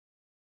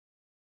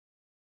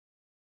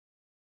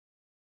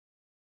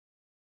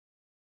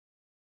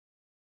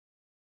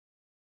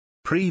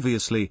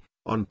Previously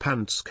on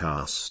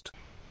Pantscast.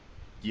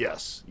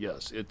 Yes,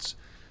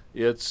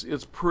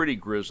 it's pretty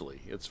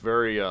grisly. It's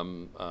very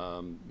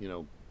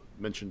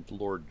mentioned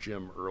Lord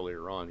Jim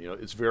earlier on.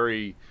 It's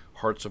very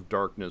Hearts of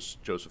Darkness,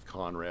 Joseph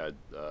Conrad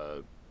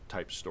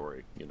type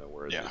story.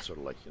 Where it's sort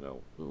of like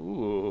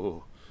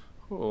ooh,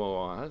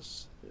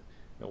 that's.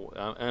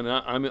 And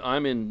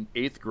I'm in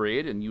 8th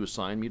grade, and you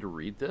assign me to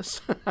read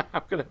this.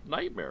 I'm gonna have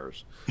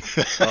nightmares.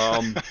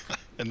 And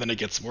then it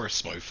gets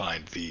worse when we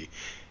find the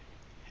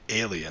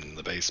alien in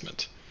the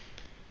basement.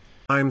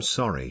 I'm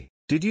sorry,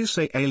 did you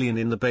say alien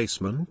in the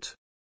basement?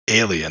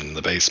 Alien in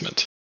the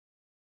basement.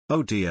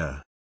 Oh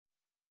dear.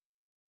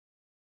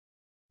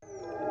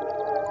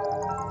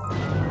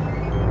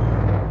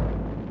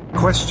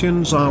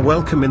 Questions are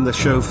welcome in the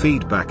show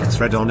feedback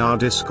thread on our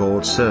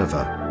Discord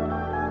server.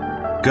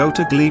 Go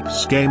to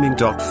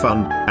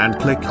gleepsgaming.fun and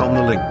click on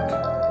the link.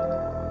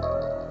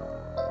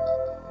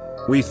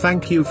 We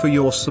thank you for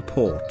your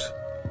support.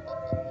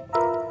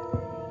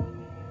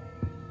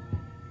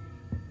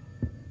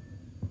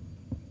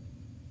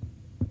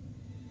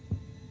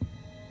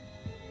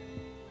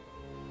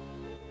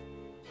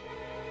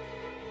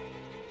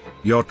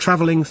 You're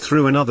traveling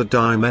through another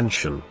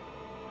dimension.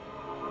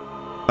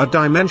 A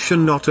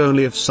dimension not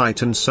only of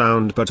sight and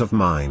sound but of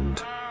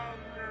mind.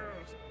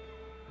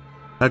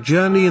 A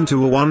journey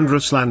into a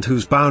wondrous land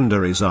whose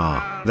boundaries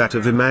are that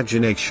of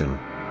imagination.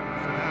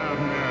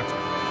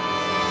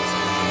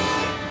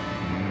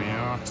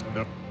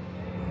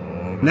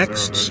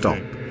 Next stop.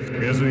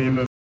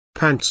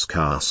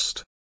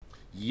 Pantscast.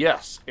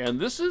 Yes, and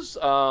this is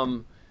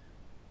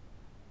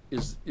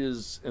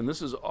and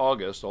this is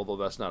August, although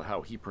that's not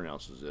how he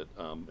pronounces it.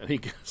 And he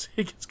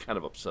gets kind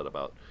of upset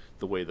about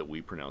the way that we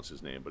pronounce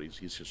his name, but he's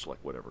just like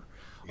whatever.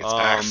 It's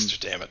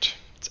axed, damn it.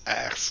 It's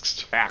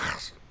axed.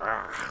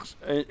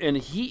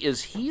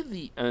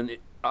 And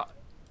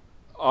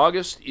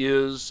August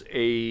is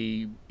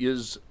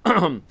he's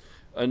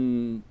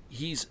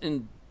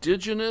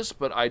indigenous,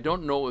 but I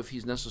don't know if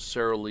he's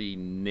necessarily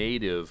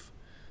native,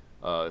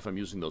 if I'm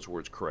using those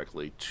words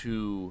correctly,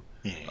 to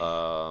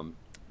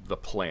the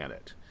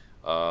planet,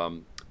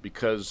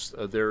 because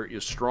there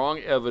is strong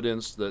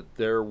evidence that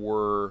there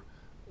was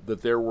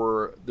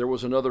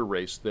another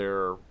race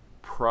there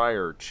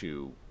prior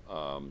to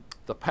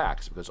the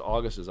Pax, because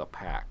August is a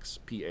Pax,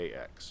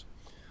 Pax.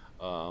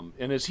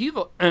 And is he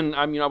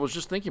I was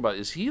just thinking about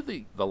it, is he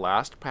the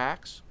last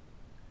Pax?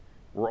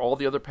 Were all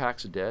the other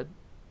Pax dead?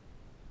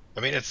 I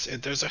mean,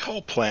 there's a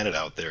whole planet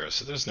out there,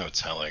 so there's no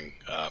telling.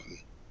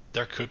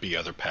 There could be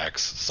other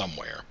Pax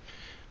somewhere,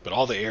 but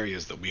all the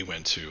areas that we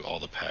went to, all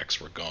the Pax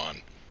were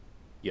gone.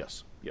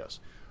 Yes.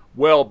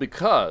 Well,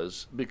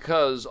 because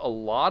a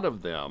lot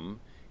of them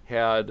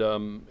had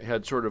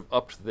sort of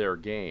upped their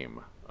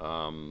game.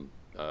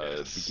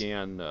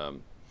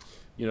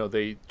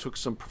 They took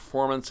some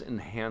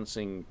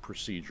performance-enhancing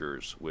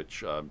procedures,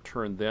 which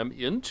turned them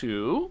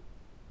into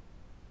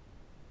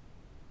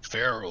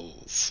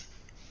ferals.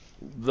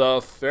 The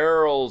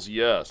ferals,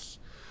 yes.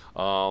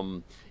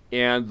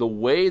 And the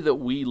way that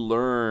we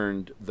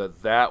learned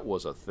that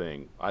was a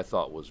thing, I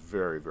thought was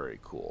very, very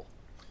cool.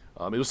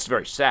 It was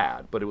very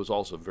sad, but it was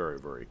also very,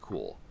 very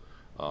cool.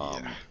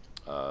 But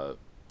I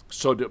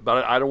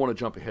don't want to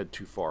jump ahead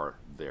too far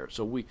there.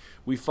 So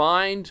we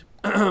find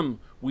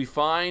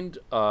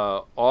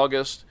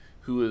August,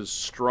 who is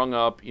strung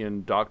up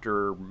in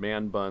Dr.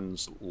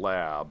 Manbun's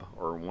lab,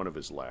 or one of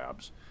his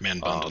labs.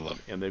 Manbundula.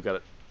 And they've got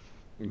it.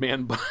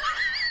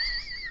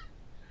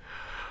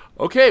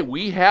 Okay,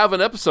 we have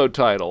an episode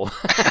title.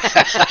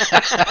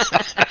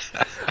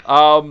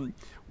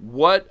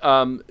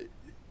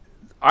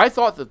 I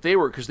thought that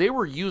because they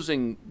were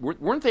using,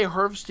 weren't they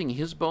harvesting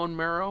his bone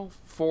marrow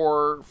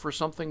for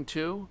something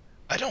too?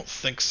 I don't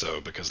think so,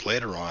 because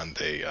later on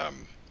they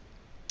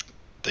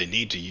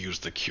need to use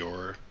the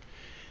cure,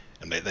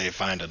 and they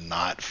find a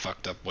not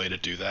fucked up way to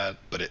do that,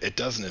 but it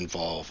doesn't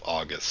involve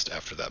August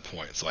after that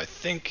point. So I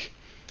think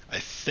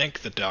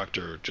the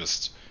doctor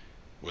just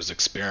was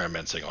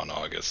experimenting on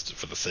August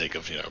for the sake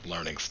of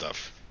learning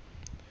stuff,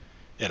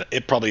 and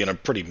it probably in a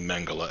pretty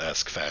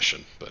Mengele-esque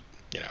fashion, but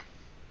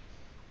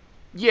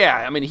Yeah,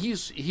 I mean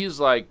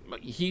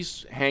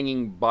he's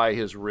hanging by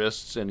his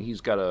wrists, and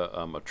he's got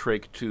a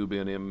trach tube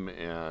in him,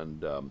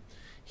 and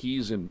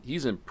he's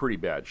in pretty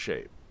bad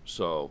shape.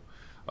 So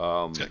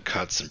he's got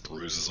cuts and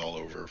bruises all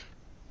over.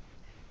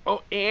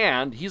 Oh,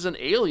 and he's an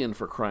alien,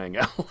 for crying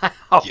out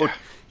loud. Yeah.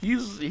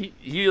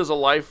 He is a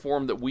life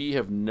form that we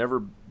have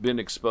never been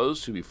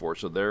exposed to before.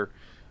 So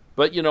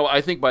but I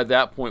think by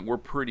that point we're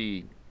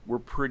pretty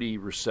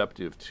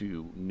receptive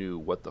to new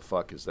what the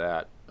fuck is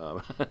that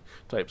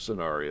type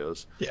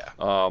scenarios. Yeah.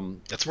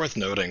 It's worth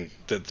noting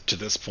that to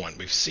this point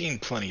we've seen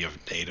plenty of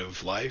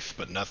native life,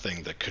 but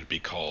nothing that could be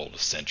called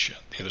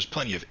sentient. There's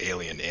plenty of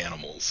alien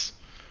animals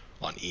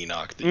on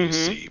Enoch that you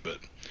see, but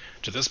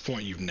to this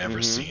point you've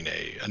never seen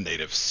a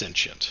native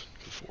sentient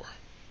before.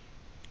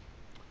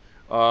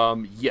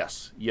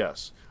 Yes.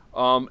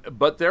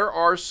 But there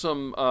are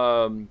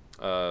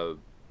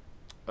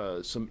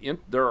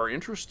there are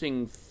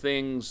interesting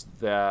things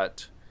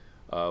that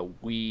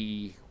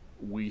we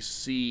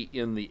see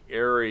in the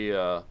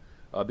area,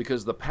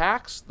 because the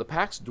Pax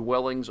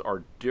dwellings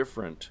are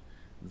different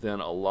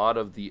than a lot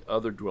of the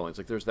other dwellings.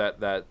 Like there's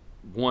that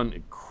one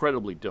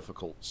incredibly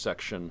difficult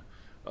section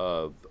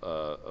of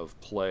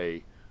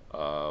play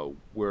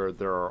where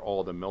there are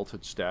all the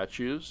melted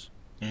statues,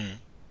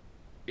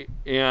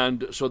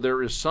 and so there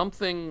was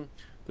something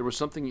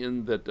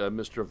in that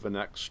Mr.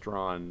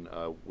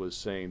 Vanekstron was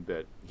saying,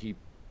 that he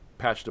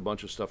patched a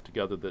bunch of stuff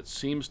together that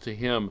seems to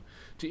him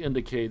to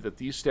indicate that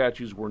these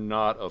statues were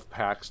not of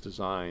Pax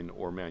design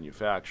or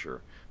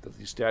manufacture, that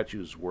these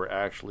statues were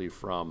actually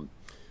from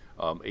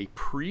a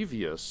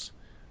previous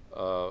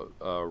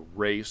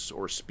race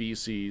or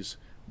species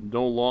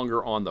no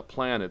longer on the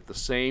planet, the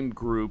same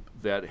group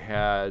that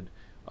had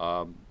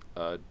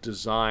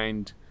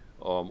designed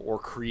or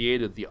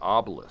created the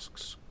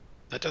obelisks.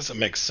 That doesn't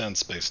make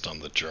sense based on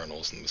the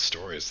journals and the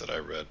stories that I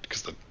read,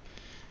 because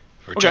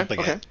we're jumping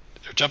ahead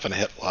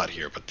a lot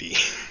here, but the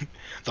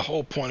the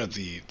whole point of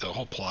the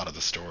whole plot of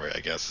the story, I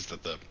guess, is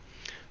that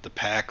the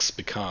Pax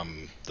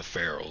become the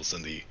Ferals,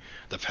 and the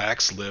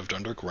Pax lived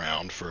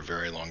underground for a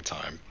very long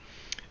time,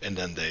 and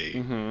then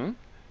they,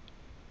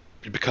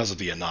 because of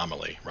the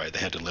anomaly, right? They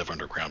had to live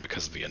underground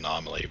because of the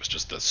anomaly. It was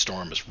just the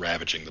storm is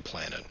ravaging the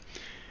planet,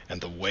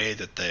 and the way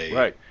that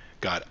they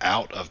got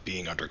out of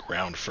being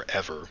underground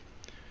forever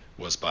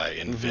was by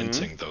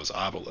inventing those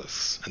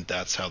obelisks, and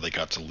that's how they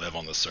got to live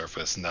on the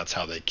surface, and that's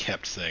how they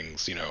kept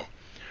things,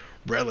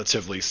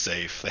 relatively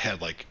safe. They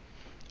had like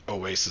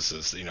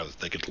oases, that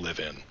they could live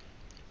in,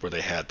 where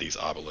they had these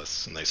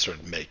obelisks, and they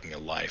started making a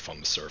life on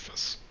the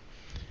surface.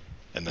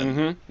 And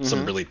then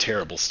some really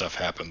terrible stuff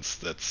happens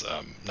that's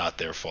not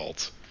their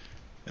fault,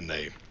 and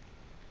they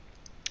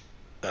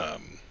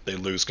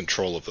lose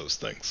control of those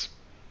things.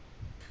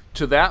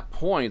 To that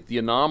point, the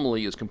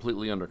anomaly is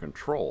completely under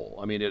control.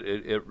 I mean,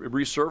 it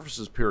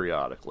resurfaces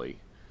periodically,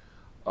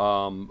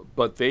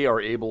 but they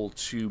are able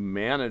to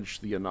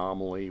manage the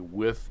anomaly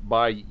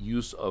by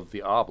use of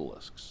the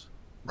obelisks,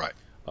 right?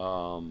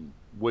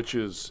 Which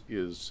is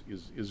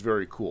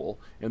very cool.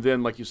 And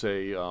then, like you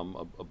say,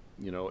 a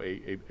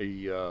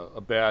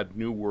bad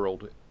New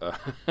World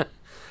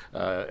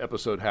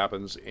episode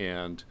happens,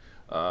 and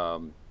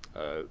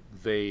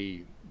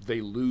they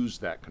lose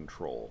that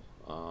control.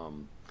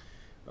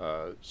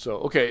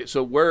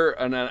 So where,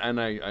 and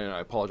I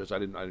apologize, I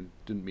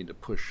didn't mean to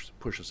push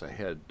us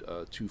ahead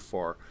too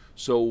far.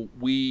 So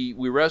we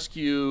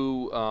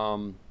rescue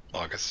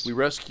August. We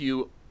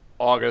rescue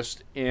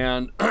August,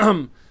 and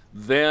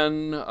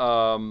then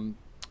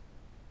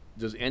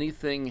does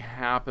anything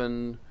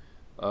happen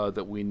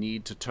that we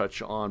need to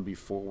touch on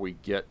before we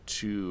get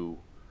to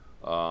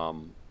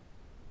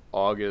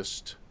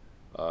August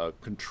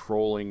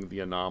controlling the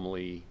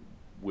anomaly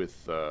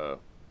with the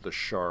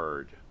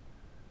shard?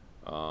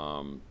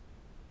 And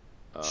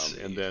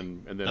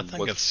then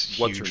nothing that's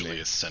hugely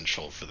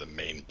essential for the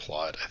main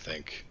plot, I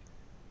think.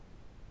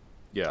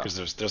 Yeah,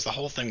 because there's the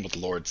whole thing with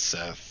Lord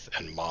Seth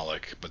and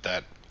Moloch,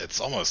 but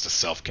it's almost a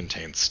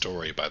self-contained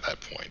story by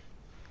that point.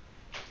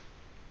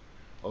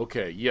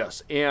 Okay.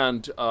 Yes,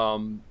 and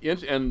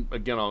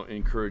again, I'll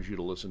encourage you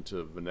to listen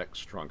to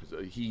Vanekstron,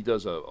 because he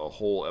does a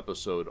whole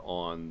episode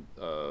on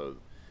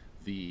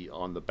the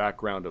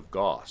background of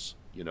Goss.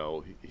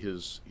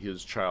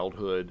 His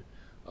childhood.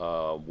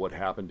 What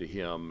happened to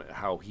him,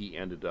 how he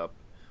ended up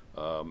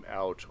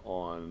out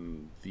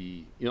on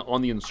the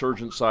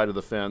insurgent side of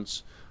the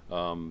fence.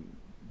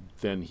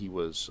 Then he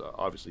was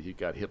obviously he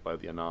got hit by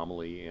the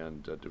anomaly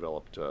and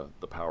developed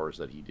the powers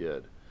that he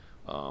did.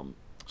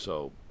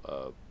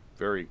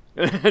 Very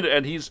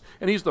and he's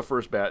the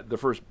first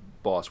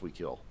boss we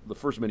kill, the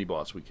first mini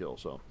boss we kill.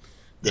 So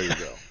there you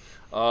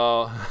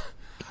go.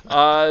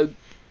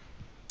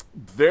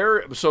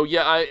 So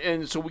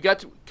we got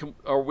to.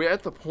 Are we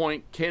at the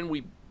point? Can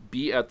we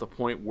be at the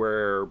point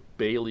where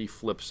Bailey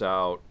flips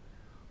out?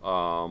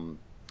 And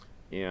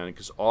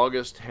because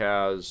August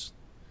has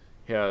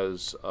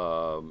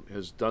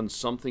done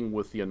something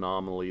with the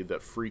anomaly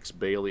that freaks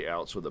Bailey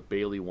out, so that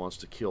Bailey wants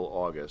to kill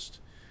August.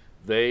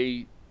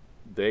 They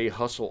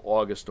hustle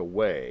August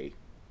away,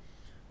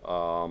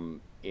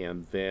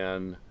 and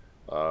then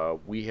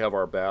we have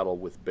our battle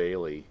with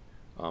Bailey.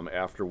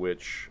 After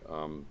which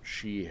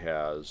she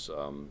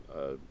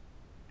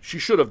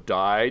should have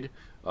died,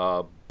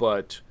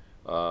 but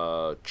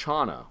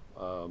Chana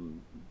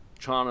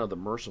the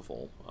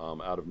Merciful,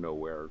 out of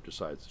nowhere,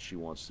 decides that she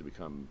wants to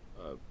become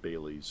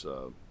Bailey's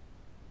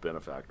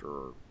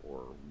benefactor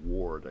or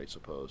ward, I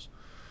suppose.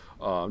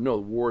 No,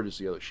 ward is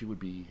the other. She would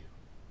be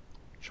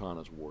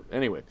Chana's ward.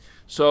 Anyway,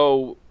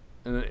 so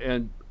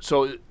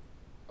so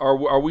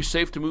are we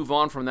safe to move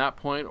on from that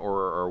point,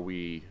 or are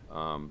we?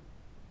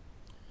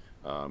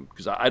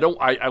 Because I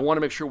want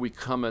to make sure we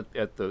come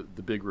at the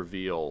big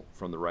reveal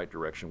from the right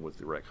direction with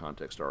the right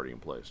context already in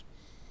place.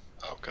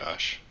 Oh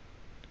gosh,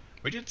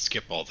 we did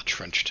skip all the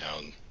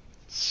Trenchtown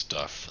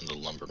stuff and the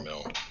lumber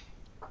mill.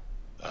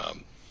 I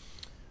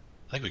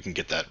think we can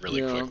get that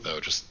really quick though.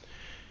 Just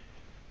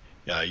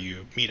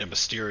you meet a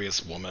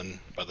mysterious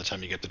woman by the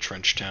time you get to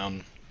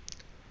Trenchtown,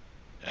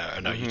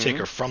 No, you take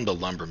her from the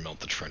lumber mill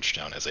to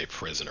Trenchtown as a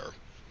prisoner,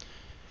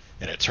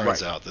 and it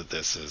turns out that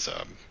this is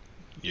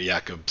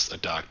Jakob's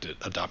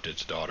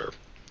adopted daughter,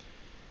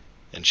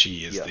 and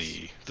she is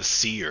the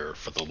seer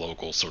for the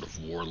local sort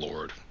of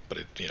warlord, but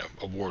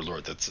a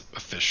warlord that's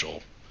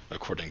official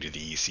according to the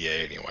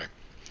ECA anyway.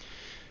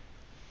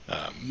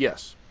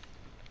 Yes.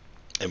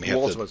 And who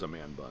also has a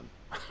man bun.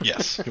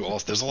 Yes.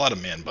 There's a lot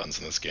of man buns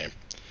in this game.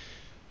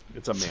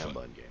 It's a man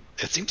bun game.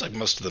 It seems like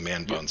most of the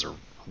man buns are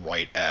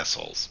white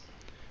assholes.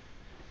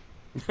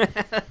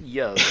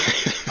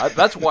 Yes.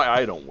 That's why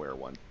I don't wear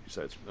one.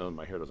 Besides,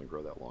 my hair doesn't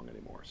grow that long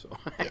anymore. So,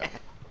 yeah.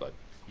 But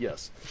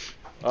yes.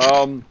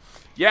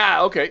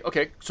 Yeah.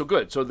 Okay. So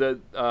good. So the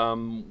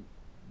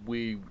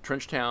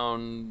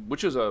Trenchtown,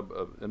 which is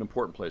an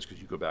important place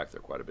because you go back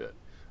there quite a bit.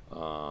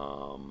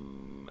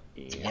 One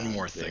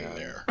more thing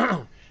there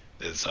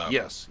is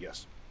yes.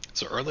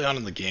 So early on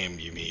in the game,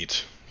 you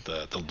meet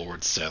the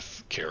Lord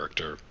Seth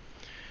character,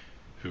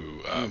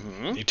 who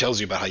he tells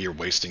you about how you're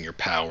wasting your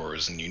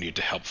powers and you need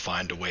to help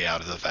find a way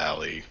out of the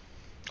valley,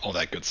 all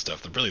that good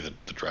stuff. The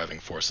driving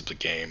force of the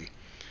game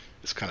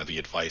is kind of the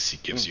advice he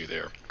gives you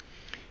there,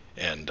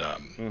 and I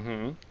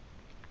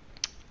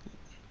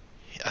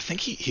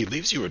think he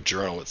leaves you a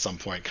journal at some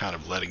point, kind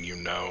of letting you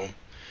know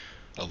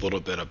a little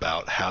bit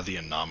about how the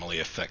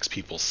anomaly affects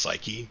people's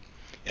psyche,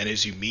 and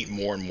as you meet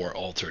more and more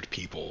altered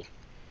people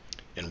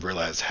and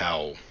realize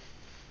how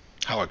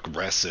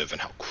aggressive and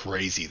how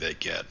crazy they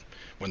get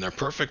when they're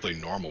perfectly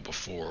normal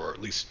before, or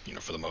at least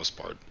for the most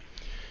part,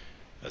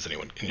 as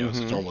anyone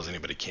as normal as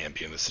anybody can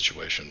be in this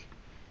situation.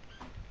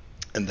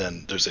 And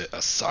then there's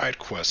a side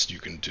quest you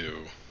can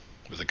do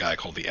with a guy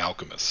called the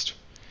Alchemist.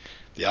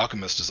 The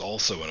Alchemist is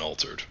also an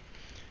altered,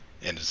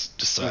 and has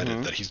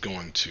decided that he's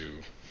going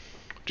to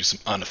do some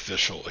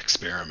unofficial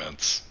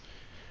experiments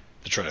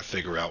to try to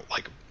figure out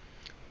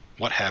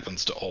what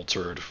happens to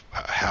altered,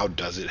 how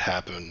does it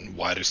happen,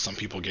 why do some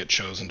people get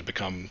chosen to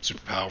become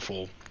super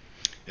powerful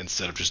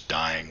instead of just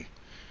dying.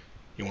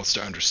 He wants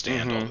to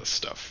understand all this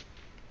stuff,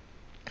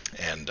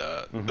 and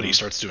but he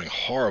starts doing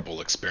horrible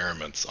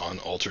experiments on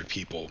altered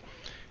people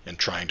and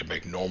trying to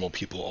make normal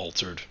people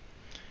altered,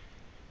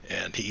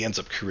 and he ends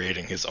up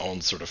creating his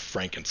own sort of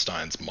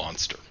Frankenstein's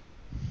monster.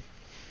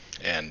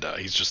 And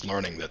he's just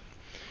learning that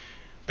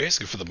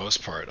basically, for the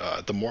most part,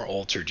 the more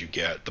altered you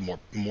get, the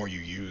more you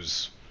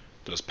use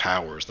those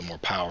powers, the more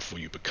powerful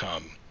you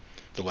become,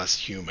 the less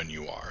human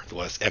you are, the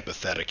less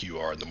empathetic you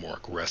are, and the more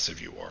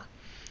aggressive you are.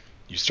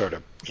 You start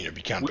to, you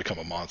kind of become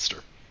a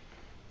monster.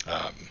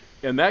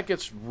 And that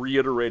gets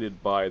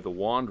reiterated by the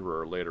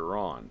Wanderer later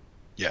on.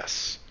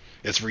 Yes.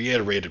 It's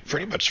reiterated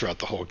pretty much throughout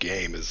the whole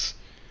game, is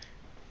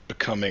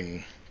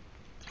becoming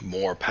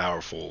more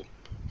powerful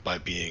by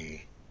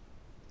being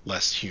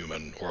less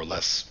human or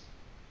less,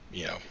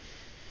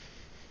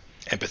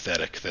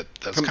 empathetic.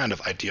 That's kind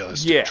of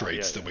idealistic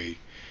traits that we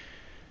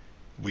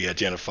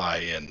identify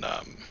in,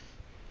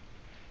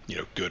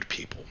 good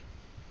people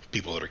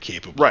that are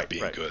capable of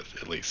being good,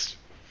 at least.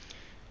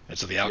 And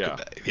so the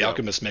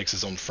Alchemist makes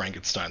his own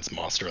Frankenstein's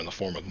monster in the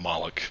form of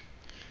Moloch,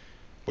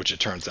 which it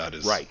turns out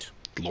is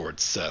Lord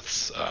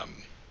Seth's,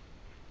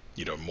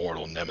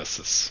 mortal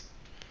nemesis.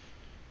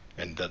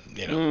 And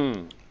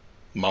then,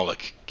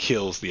 Moloch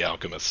kills the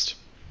Alchemist.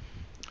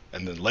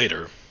 And then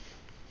later,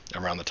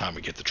 around the time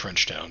we get to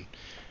Trenchtown,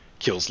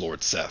 kills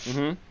Lord Seth.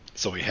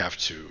 So we have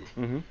to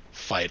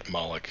fight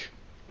Moloch.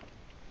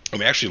 And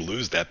we actually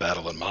lose that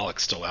battle, and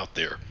Moloch's still out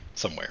there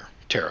somewhere,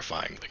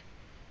 terrifyingly.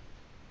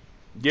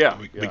 Yeah.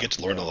 We get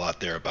to learn a lot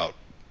there about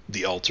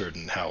the altered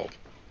and how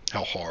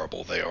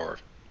horrible they are,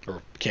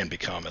 or can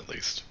become at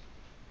least.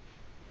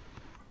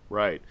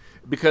 Right.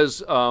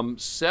 Because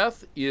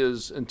Seth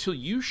is, until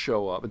we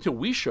show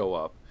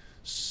up,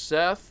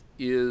 Seth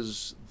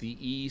is the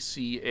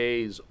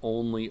ECA's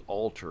only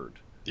altered.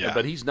 Yeah.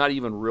 But he's not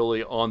even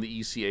really on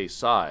the ECA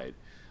side.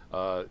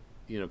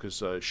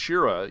 Because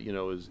Shira,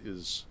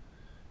 is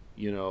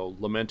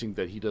lamenting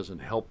that he doesn't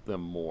help them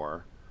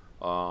more.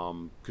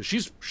 Because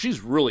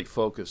she's really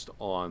focused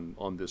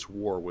on this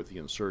war with the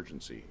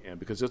insurgency, and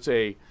because it's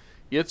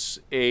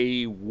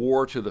a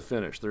war to the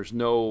finish. There's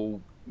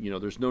no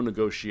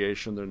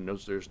negotiation.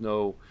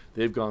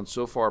 They've gone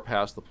so far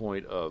past the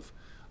point of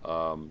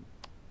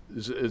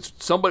it's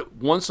somebody,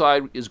 one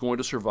side is going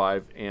to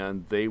survive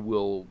and they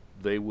will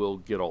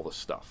get all the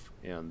stuff,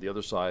 and the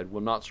other side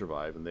will not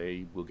survive and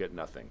they will get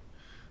nothing.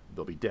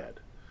 They'll be dead.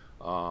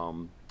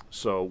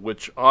 So,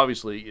 which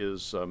obviously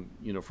is,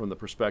 from the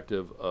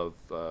perspective of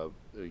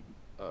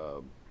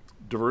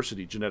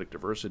diversity, genetic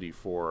diversity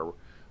for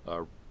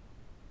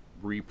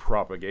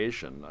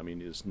repropagation, I mean,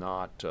 is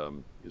not a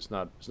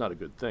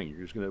good thing.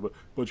 You're just going to have a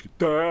bunch of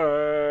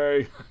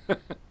die.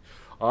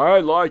 I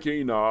like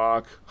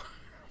Enoch.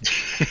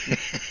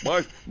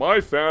 my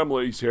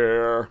family's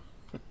here.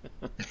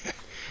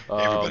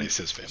 Everybody's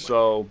his family.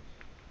 So,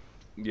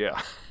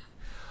 yeah.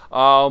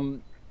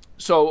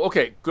 So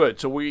okay, good.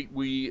 So we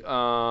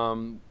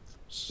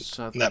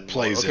that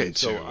plays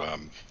into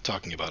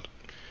talking about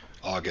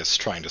August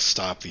trying to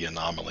stop the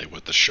anomaly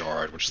with the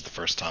shard, which is the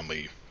first time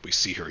we we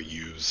see her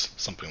use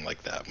something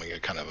like that. We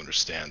kind of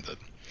understand that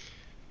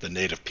the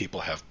native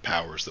people have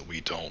powers that we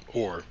don't,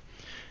 or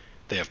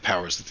they have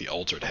powers that the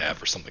altered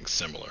have, or something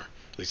similar.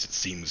 At least it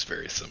seems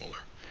very similar.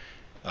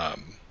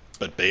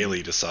 But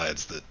Bailey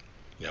decides that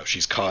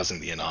she's causing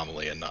the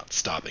anomaly and not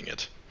stopping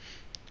it,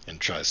 and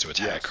tries to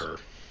attack her.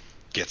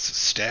 Gets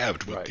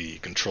stabbed with the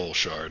control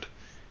shard,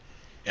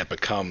 and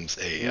becomes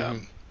a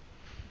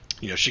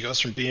she goes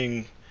from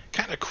being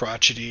kind of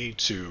crotchety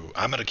to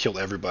I'm gonna kill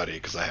everybody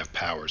because I have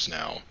powers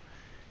now,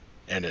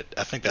 and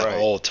I think that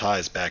all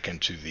ties back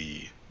into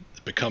the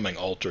becoming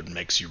altered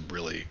makes you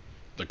really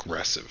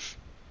aggressive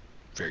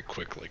very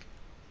quickly.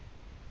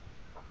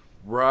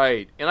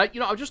 Right, and I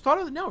just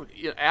thought of it now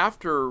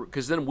after,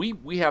 because then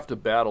we have to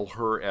battle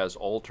her as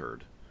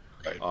altered.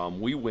 Right.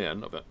 We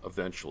win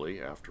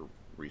eventually after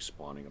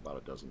respawning about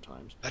a dozen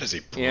times. That is a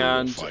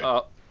brutal fight.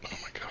 Oh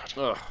my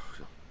god.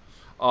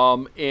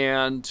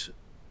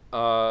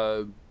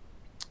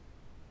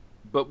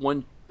 But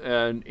when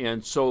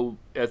and so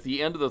at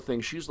the end of the thing,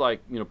 she's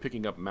like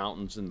picking up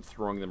mountains and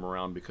throwing them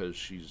around because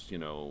she's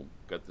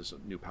got this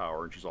new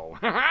power, and she's all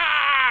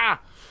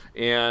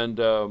and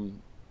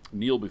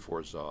kneel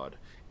before Zod,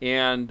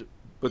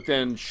 but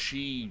then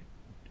she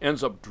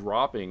ends up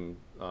dropping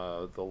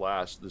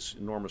this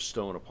enormous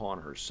stone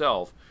upon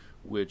herself,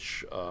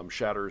 which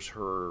shatters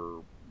her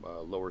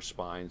lower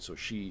spine, so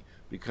she'll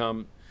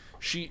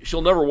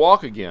never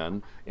walk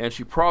again, and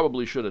she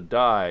probably should have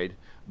died.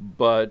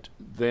 But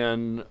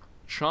then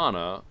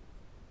Chana,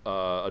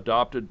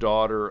 adopted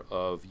daughter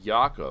of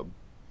Jakob,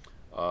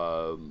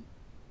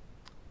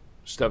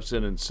 steps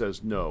in and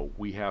says, "No,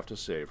 we have to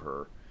save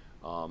her."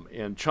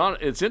 And Chana,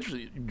 it's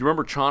interesting. Do you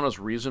remember Chana's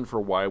reason for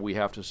why we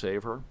have to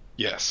save her?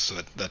 Yes, so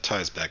that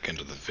ties back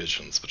into the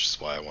visions, which is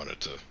why I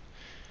wanted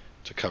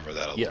to cover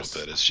that a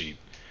little bit.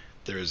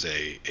 There is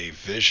a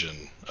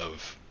vision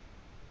of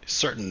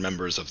certain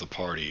members of the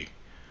party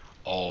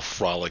all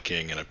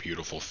frolicking in a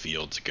beautiful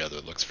field together.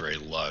 It looks very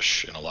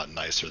lush and a lot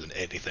nicer than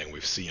anything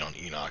we've seen on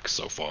Enoch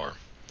so far.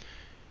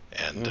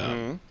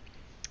 And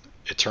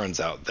it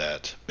turns out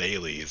that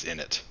Bailey is in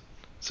it.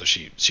 So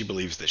she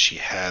believes that she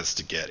has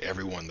to get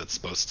everyone that's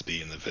supposed to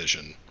be in the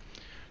vision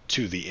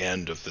to the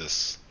end of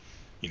this,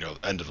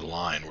 end of the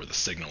line where the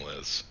signal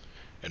is,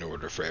 in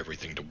order for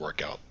everything to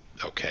work out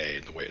okay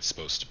the way it's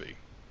supposed to be.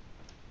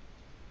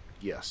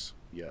 Yes.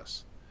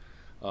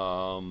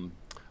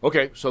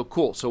 Okay, so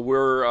cool. So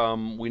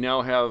we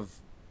now have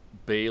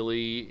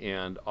Bailey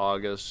and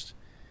August,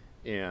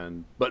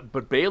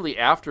 but Bailey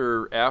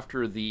after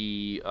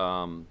the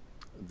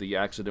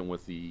accident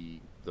with the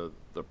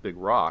big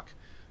rock,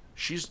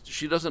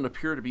 she doesn't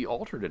appear to be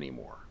altered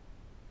anymore.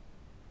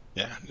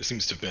 Yeah, it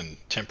seems to have been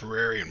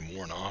temporary and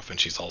worn off, and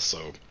she's lost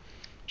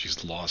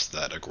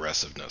that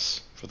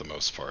aggressiveness for the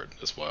most part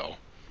as well.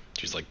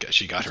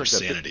 She got her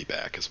sanity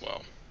back as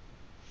well.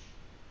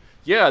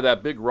 Yeah,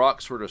 that big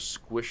rock sort of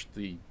squished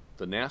the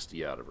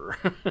nasty out of her.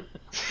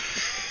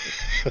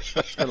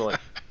 It's kind of like,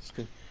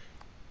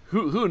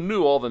 who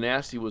knew all the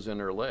nasty was in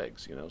her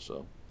legs,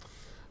 So,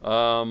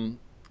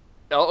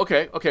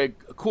 okay,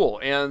 cool.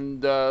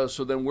 And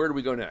so then, where do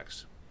we go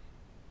next?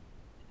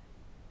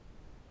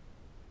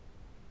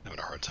 I'm having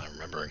a hard time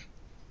remembering.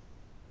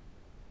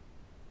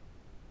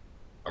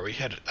 Are we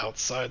headed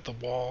outside the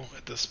wall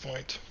at this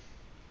point,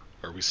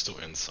 or are we still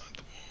inside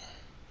the wall?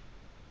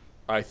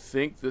 I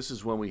think this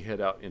is when we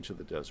head out into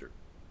the desert.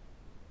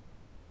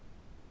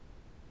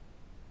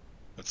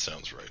 That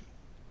sounds right.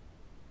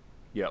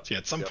 Yeah. So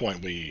at some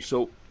point we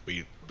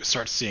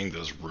start seeing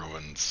those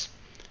ruins,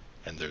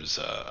 and there's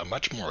a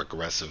much more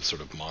aggressive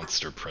sort of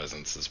monster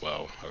presence as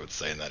well, I would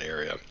say, in that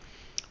area.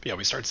 But yeah,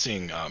 we start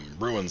seeing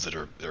ruins that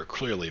are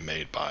clearly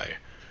made by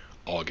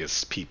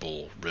August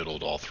people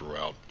riddled all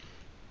throughout,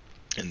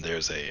 and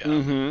there's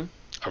a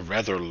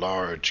rather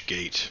large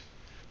gate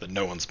that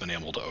no one's been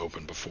able to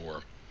open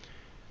before.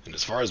 And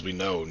as far as we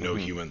know, no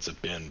humans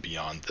have been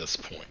beyond this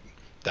point.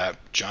 That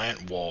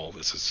giant wall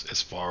is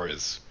as far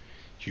as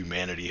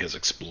humanity has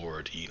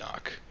explored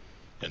Enoch.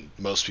 And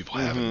most people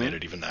haven't made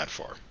it even that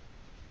far.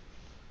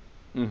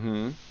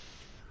 But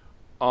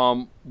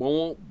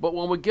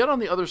when we get on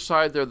the other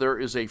side there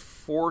is a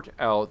fort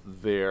out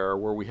there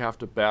where we have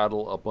to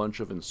battle a bunch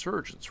of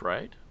insurgents,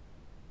 right?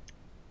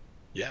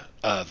 Yeah.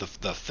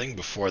 The thing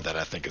before that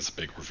I think is a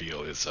big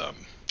reveal is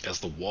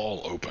as the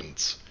wall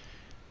opens,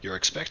 you're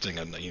expecting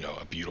a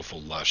beautiful,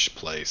 lush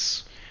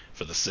place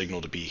for the signal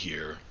to be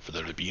here, for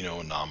there to be no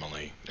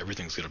anomaly.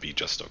 Everything's going to be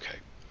just okay.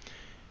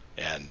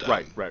 And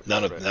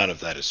none of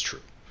that is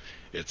true.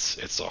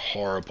 It's a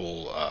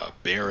horrible,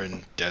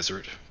 barren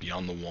desert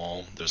beyond the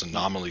wall. There's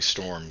anomaly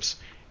storms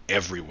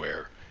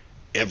everywhere.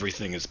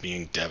 Everything is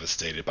being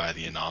devastated by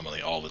the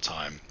anomaly all the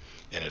time,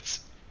 and it's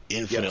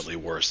infinitely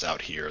worse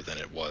out here than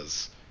it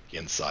was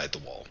inside the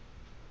wall.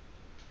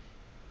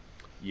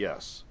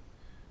 Yes,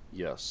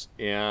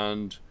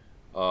 and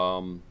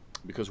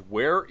because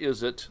where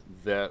is it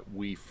that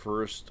we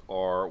first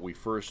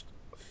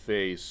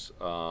face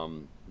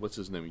what's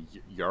his name,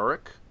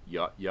 Yarrick?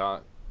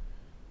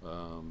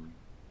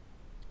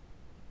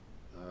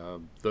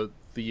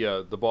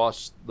 The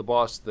boss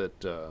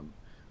that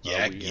we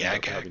end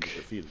up having to Yagak.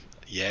 defeat.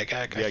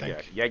 Yagak, I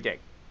think. Yagak.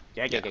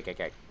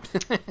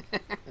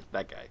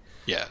 That guy.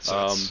 Yeah,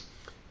 so it's,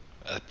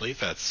 I believe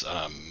that's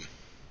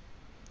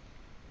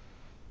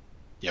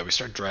yeah, we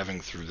start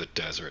driving through the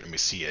desert and we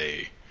see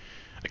a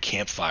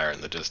campfire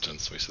in the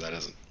distance. We say that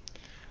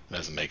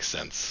doesn't make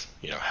sense.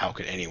 How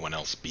could anyone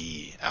else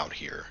be out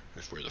here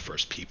if we're the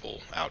first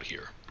people out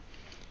here?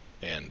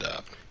 And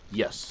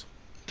Yes.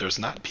 there's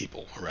not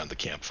people around the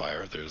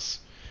campfire. There's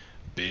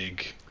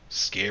big,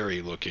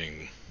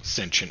 scary-looking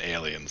sentient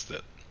aliens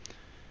that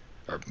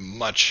are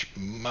much,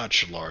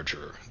 much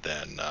larger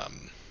than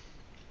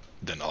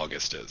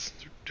August is.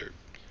 They're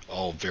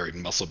all very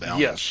muscle-bound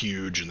and Yes.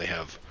 huge, and they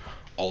have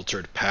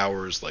altered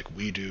powers like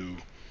we do,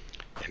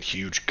 and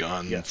huge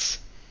guns.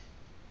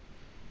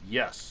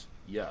 Yes.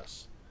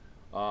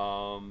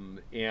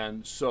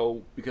 And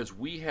so because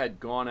we had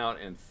gone out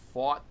and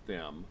fought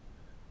them,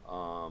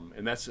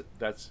 and that's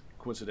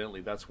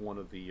coincidentally that's one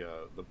of the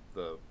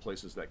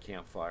places. That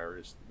campfire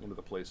is one of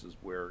the places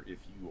where if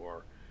you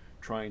are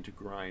trying to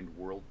grind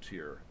world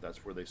tier,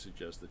 that's where they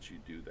suggest that you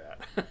do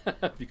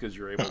that because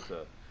you're able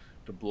to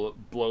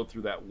blow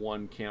through that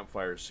one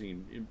campfire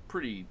scene in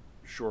pretty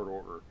short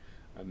order,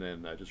 and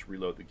then just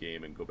reload the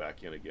game and go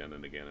back in again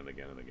and again and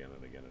again and again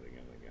and again and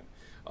again and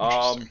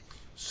again.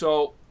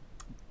 So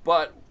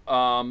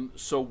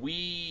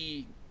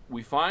we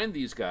find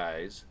these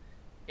guys,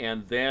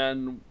 and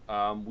then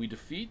we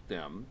defeat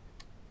them.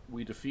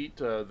 We defeat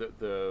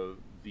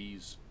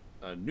these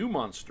new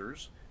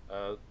monsters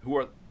who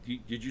are.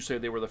 Did you say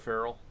they were the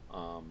feral?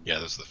 Yeah,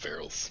 those are the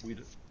ferals.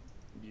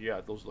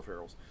 Yeah, those are the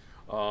ferals.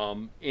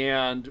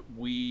 And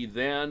we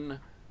then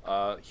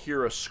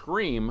hear a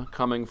scream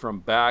coming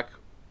from back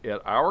at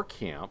our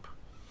camp,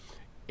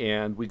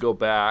 and we go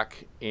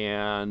back,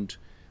 and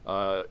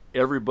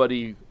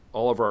everybody,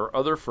 all of our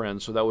other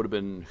friends, so that would have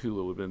been who?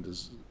 It would have been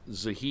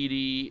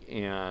Zahidi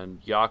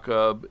and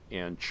Jakob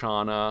and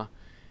Chana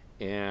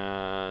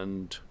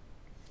and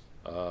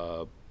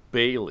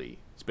Bailey.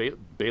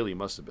 Bailey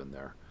must have been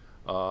there.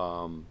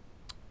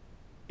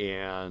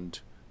 And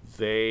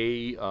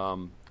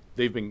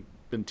they've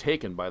been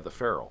taken by the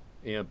feral.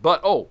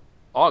 But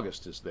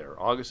August is there.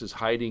 August is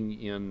hiding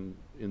in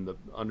the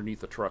underneath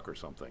the truck or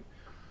something.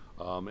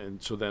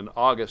 And so then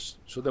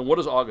what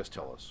does August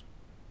tell us?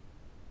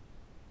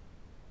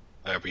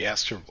 We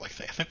asked her. I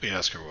think we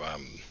asked her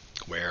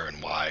where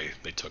and why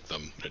they took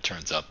them. And it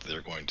turns out that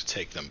they're going to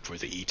take them for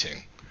the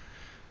eating,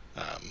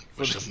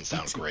 which doesn't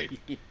sound great.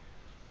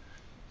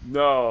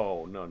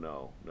 No.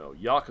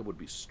 Jakob would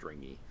be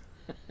stringy.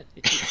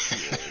 He's too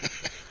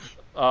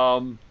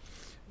old.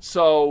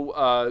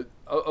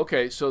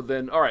 Okay. So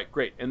then, all right,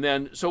 great. And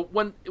then, so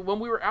when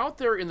we were out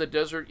there in the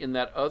desert in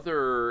that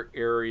other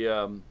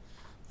area,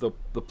 the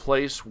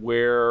place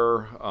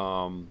where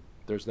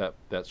there's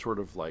that sort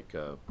of like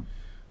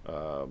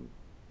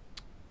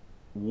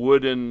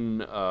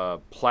wooden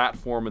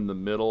platform in the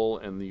middle,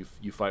 and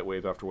you fight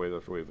wave after wave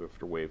after wave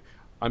after wave.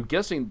 I'm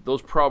guessing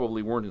those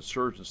probably weren't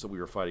insurgents that we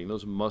were fighting.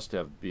 Those must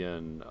have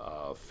been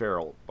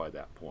feral by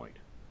that point.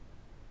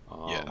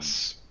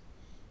 Yes.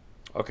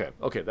 Okay,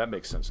 that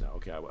makes sense now.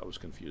 Okay, I was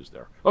confused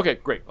there. Okay,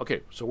 great.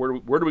 Okay, so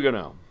where do we go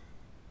now?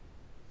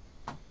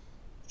 Let's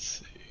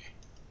see.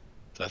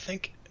 So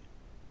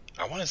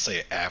I want to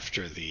say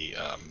after the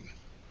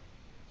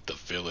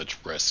village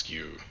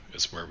rescue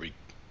is where we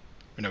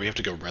have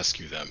to go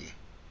rescue them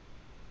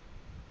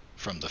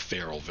from the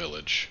feral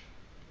village.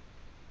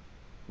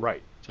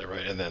 Right. Is that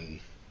right? And then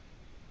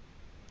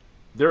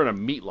they're in a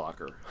meat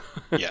locker.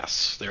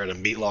 yes, they're in a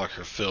meat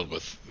locker filled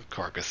with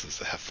carcasses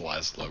that have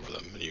flies all over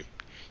them. And you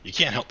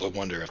can't help but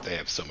wonder if they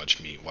have so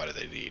much meat, why do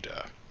they need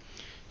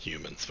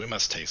humans? We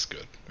must taste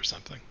good or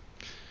something.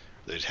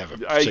 They'd have a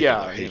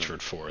particular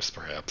hatred for us,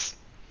 perhaps.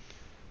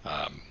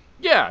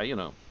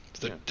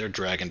 They're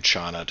dragging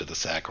Chana to the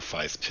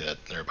sacrifice pit.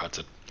 They're about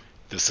to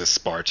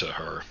Sparta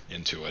her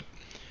into it.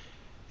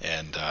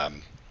 And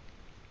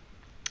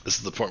this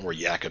is the point where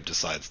Jakob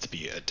decides to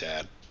be a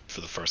dad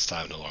for the first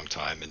time in a long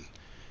time and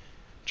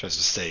tries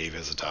to save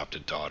his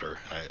adopted daughter.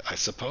 I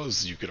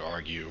suppose you could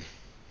argue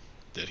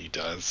that he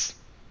does.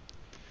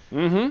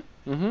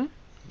 Mm-hmm.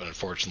 But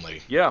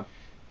unfortunately,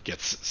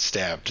 gets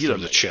stabbed through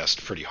the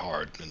chest pretty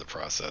hard in the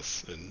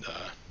process. And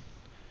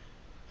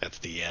that's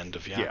the end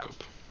of Jakob.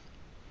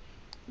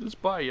 Yeah. It's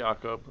by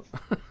Jakob.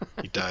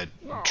 He died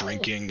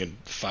drinking and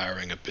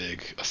firing a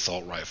big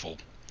assault rifle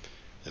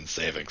and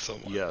saving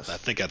someone. Yes. I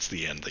think that's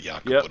the end that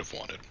Jakob would have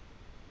wanted.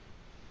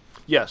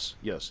 Yes.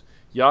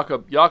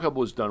 Jakob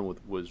was done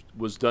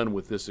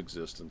with this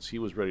existence. He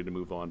was ready to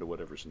move on to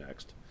whatever's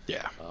next.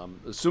 Yeah.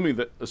 Assuming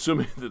that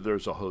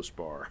there's a host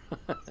bar.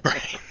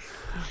 Right.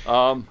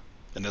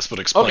 And this would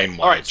explain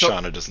why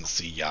Chana doesn't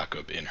see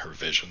Jakob in her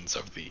visions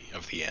of the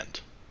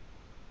end.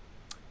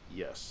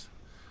 Yes.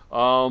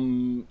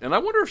 And I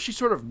wonder if she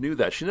sort of knew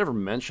that. She never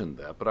mentioned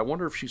that, but I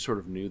wonder if she sort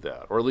of knew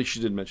that, or at least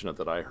she didn't mention it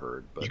that I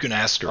heard. But you can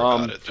ask her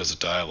about it. There's a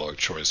dialogue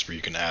choice where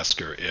you can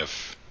ask her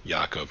if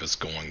Jakob is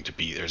going to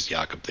be. There's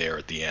Jakob there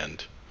at the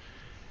end,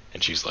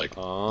 And she's like,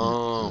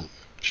 Oh.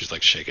 she's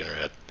like shaking her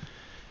head.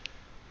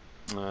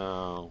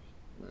 Oh.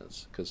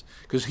 Yes, because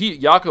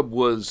Jakob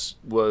was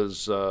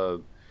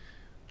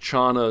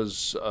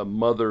Chana's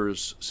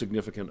mother's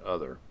significant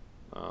other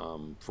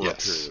for a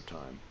period of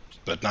time.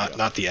 But Yeah.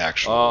 not the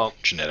actual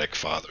genetic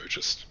father,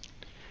 just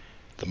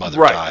the mother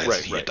Right, dies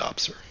and he right.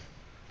 adopts her.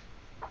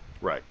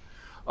 Right.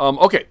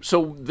 Okay,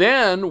 so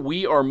then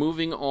we are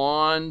moving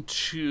on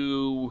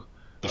to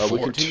The fort. we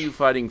continue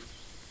fighting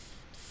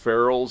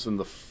ferals in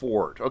the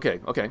fort. Okay.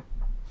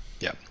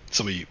 Yeah.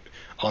 So we,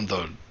 on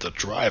the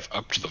drive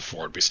up to the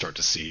fort, we start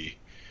to see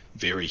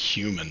very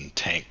human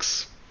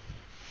tanks.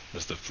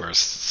 That's the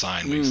first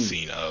sign we've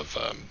seen of,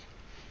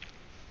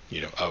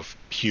 of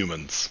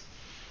humans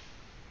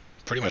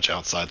pretty much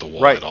outside the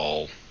wall at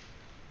all.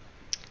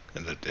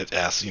 And it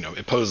asks,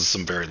 it poses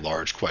some very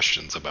large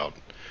questions about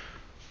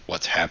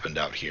what's happened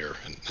out here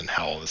and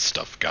how all this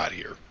stuff got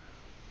here.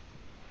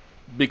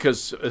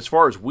 Because as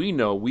far as we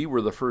know, we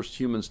were the first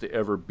humans to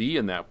ever be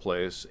in that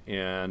place,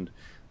 and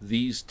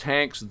these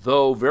tanks,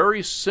 though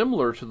very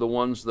similar to the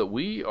ones that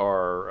we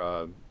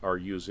are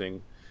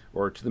using,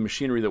 or to the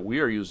machinery that we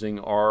are using,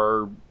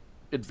 are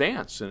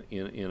advanced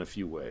in a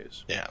few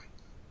ways. Yeah,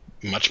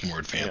 much more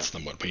advanced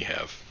than what we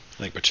have. I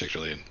think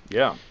particularly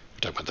we're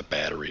talking about the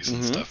batteries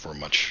and stuff were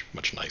much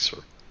nicer.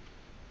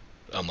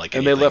 Unlike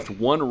and anything. they left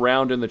one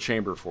round in the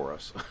chamber for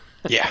us.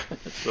 Yeah,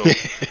 so,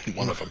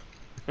 one of them.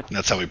 And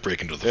that's how we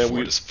break into the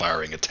fort, is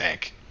firing a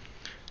tank.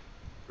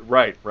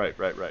 Right.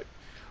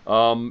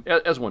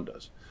 As one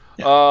does.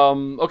 Yeah.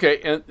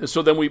 Okay, and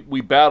so then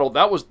we battled.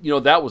 That was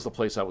the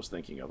place I was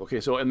thinking of.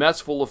 Okay, so and that's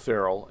full of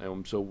feral,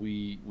 and so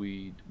we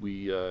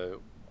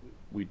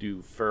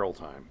do feral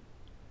time.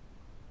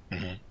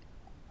 Mm-hmm.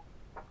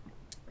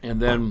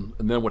 And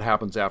then what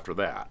happens after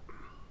that?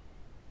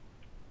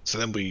 So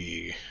then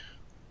we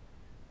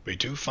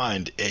do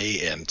find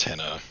a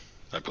antenna,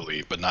 I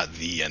believe, but not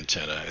the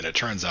antenna, and it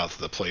turns out that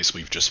the place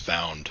we've just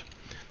found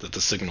that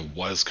the signal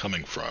was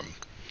coming from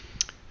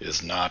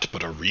is not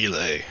but a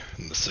relay,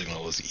 and the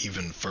signal is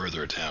even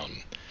further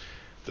down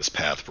this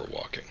path we're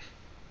walking.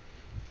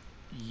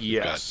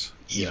 Yes.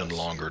 We've got even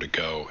longer to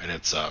go, and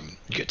it's you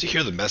get to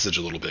hear the message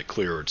a little bit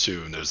clearer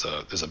too, and there's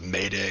a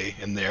mayday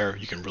in there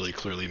you can really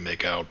clearly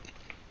make out,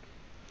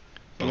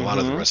 but a lot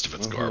of the rest of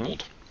it's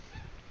garbled.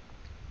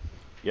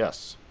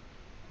 Yes.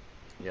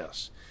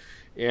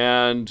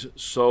 And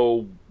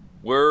so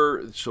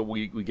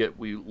we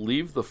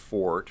leave the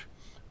fort.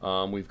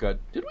 We've got.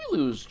 Did we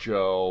lose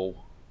Joe?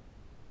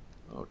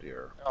 Oh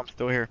dear. I'm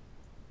still here.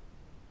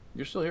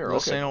 You're still here.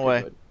 Listening okay.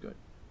 away. Good.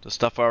 The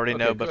stuff I already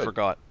know but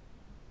forgot.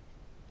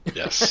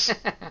 Yes.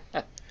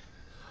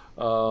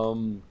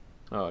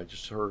 I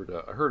just heard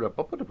a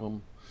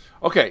bum.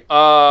 Okay.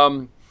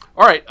 All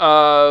right.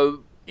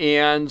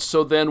 And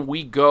so then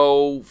we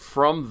go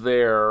from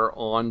there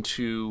on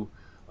to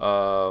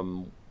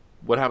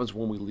what happens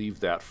when we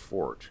leave that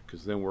fort,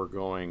 because then we're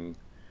going.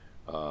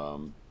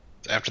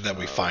 After that,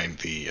 we find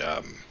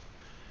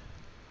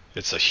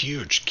it's a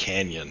huge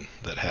canyon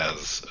that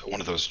has one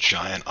of those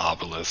giant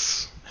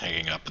obelisks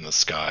hanging up in the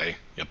sky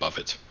above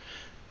it,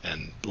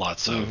 and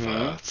lots of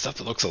stuff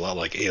that looks a lot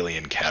like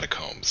alien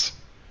catacombs.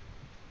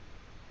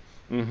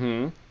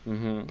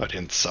 But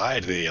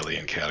inside the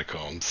alien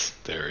catacombs,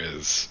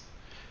 there's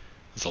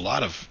a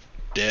lot of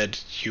dead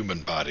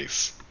human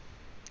bodies,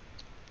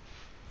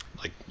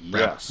 like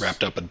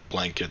wrapped up in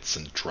blankets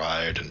and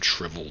dried and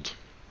shriveled.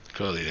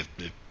 Clearly,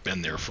 they've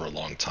been there for a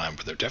long time,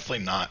 but they're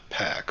definitely not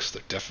packs.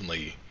 They're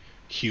definitely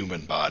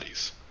human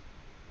bodies.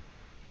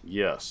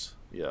 Yes,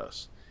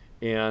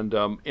 and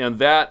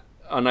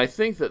I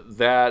think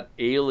that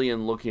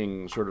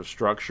alien-looking sort of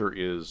structure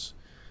is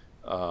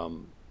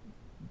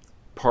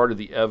part of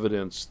the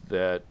evidence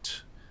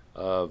that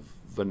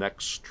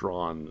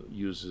Venextron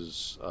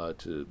uses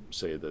to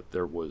say that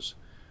there was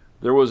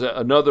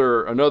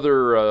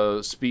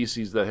another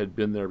species that had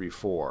been there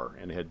before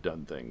and had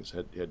done things,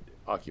 had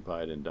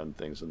occupied and done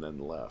things, and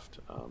then left.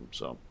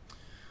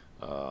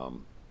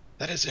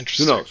 That is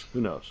interesting.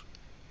 Who knows?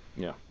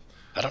 Yeah.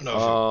 I don't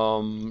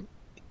know.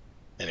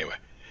 Anyway.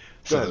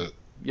 So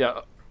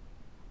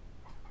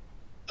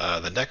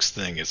the next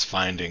thing is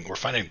we're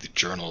finding the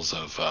journals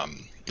of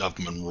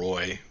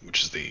Monroy,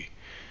 which is the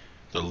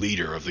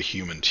leader of the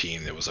human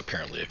team that was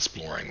apparently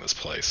exploring this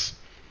place.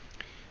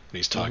 And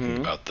he's talking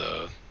about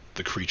the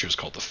creatures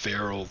called the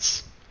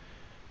ferals,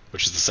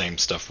 which is the same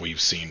stuff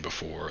we've seen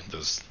before.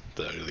 Those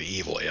the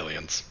evil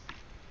aliens.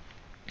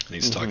 And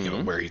he's talking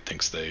about where he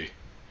thinks they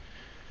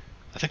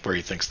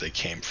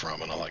came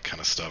from and all that kind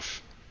of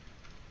stuff.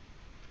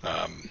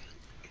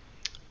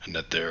 And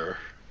that they're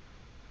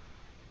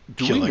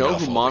Do we know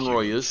who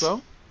Monroy is,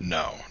 though?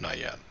 No, not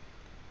yet.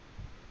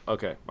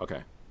 Okay.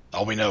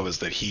 All we know is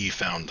that he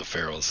found the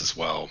ferals as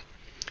well,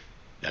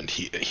 and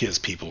his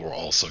people were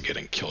also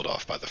getting killed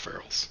off by the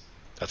ferals.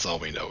 That's all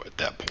we know at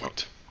that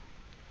point.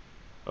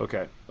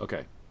 Okay,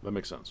 that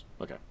makes sense.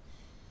 Okay.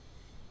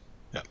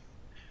 Yeah.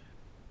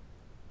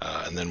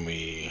 And then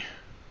we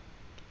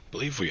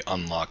believe we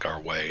unlock our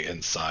way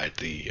inside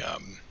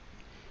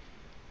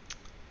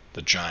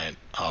the giant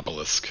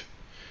obelisk.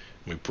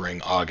 We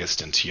bring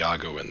August and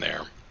Tiago in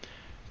there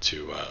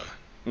to,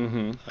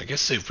 I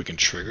guess, see if we can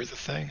trigger the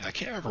thing. I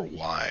can't remember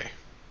why.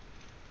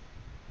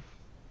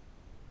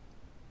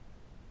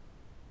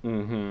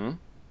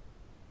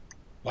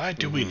 Why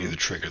do we need to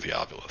trigger the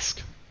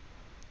obelisk?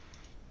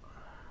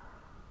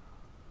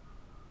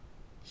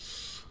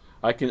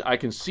 I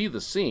can see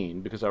the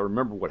scene because I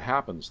remember what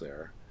happens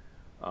there.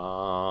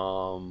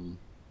 Because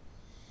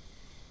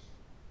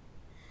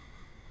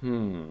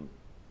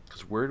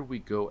where do we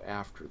go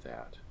after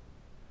that?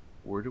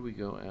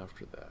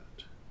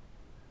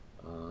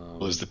 Well,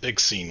 there's the big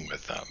scene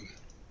with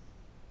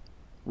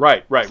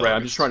Right.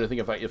 I'm just trying to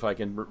think if I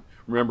can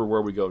remember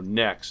where we go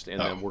next and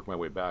then work my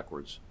way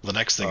backwards. The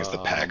next thing is the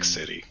Pack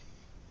City.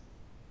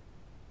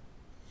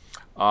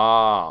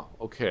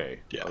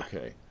 Okay. Yeah.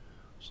 Okay.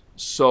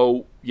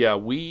 So, yeah,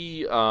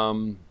 we...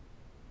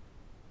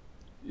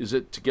 is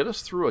it to get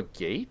us through a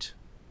gate?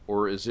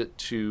 Or is it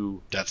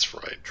to... That's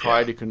right.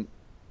 Try to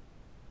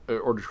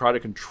try to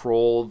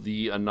control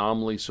the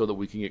anomaly so that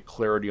we can get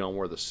clarity on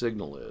where the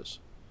signal is?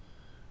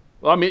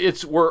 Well, I mean,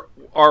 it's where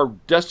our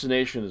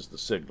destination is the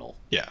signal.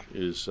 Yeah.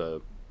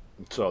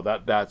 So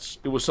that's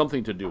it was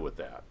something to do with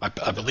that.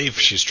 I believe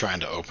she's trying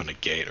to open a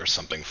gate or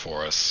something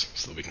for us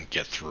so that we can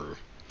get through.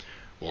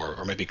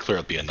 Or maybe clear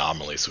up the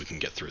anomaly so we can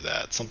get through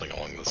that. Something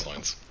along those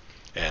lines.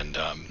 And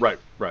Right.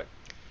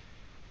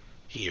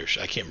 He or she,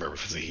 I can't remember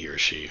if it's a he or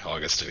she,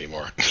 August,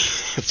 anymore.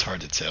 It's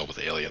hard to tell with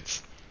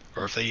aliens.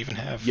 Or if they even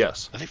have...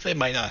 Yes. I think they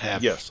might not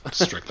have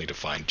strictly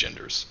defined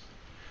genders.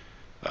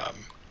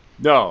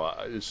 No,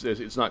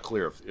 it's not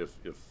clear if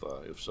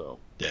so.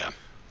 Yeah.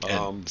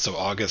 And so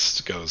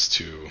August goes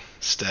to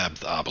stab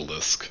the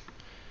obelisk.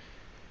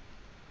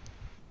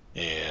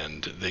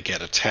 And they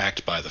get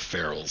attacked by the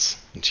ferals.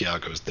 And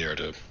Tiago's there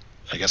to,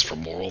 I guess, for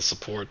moral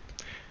support.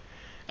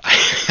 I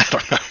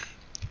don't know.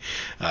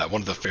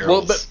 One of the ferals...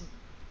 Well, but...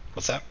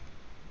 What's that?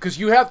 Because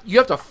you have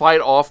to fight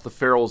off the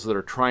ferals that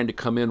are trying to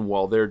come in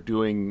while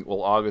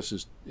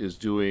August is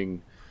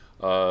doing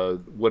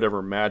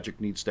whatever magic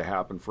needs to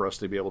happen for us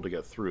to be able to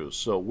get through.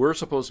 So we're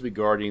supposed to be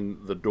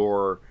guarding the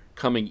door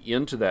coming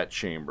into that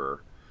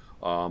chamber.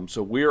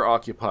 So we're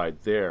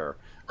occupied there.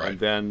 Right. And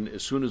then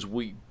as soon as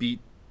we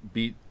beat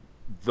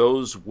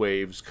those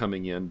waves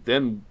coming in,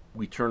 then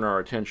we turn our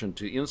attention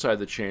to inside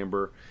the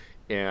chamber,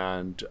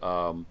 and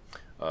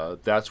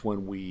that's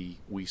when we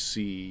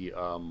see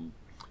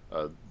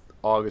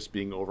August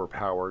being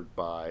overpowered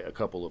by a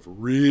couple of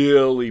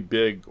really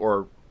big,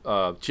 or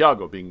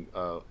Tiago being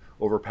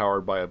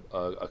overpowered by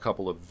a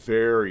couple of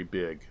very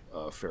big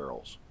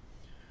ferals.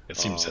 It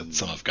seems that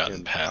some have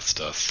gotten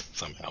past us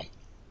somehow.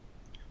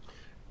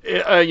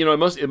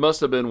 It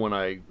must have been when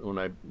I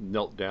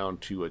knelt down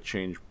to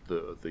change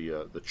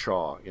the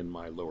chaw in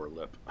my lower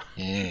lip.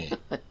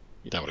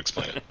 That would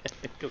explain it.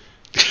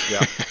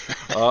 Yeah.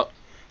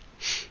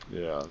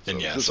 Yeah.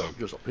 So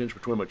just a pinch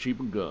between my cheek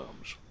and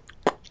gums.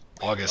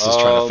 August is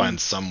trying to find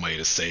some way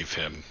to save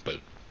him, but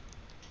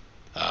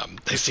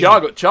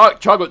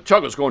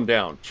Tiago's going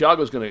down.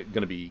 Tiago's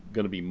gonna be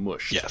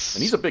mushed. Yes,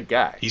 and he's a big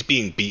guy. He's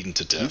being beaten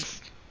to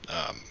death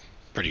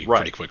pretty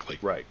quickly.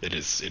 Right. It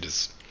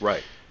is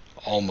right.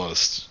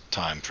 Almost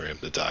time for him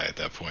to die at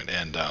that point,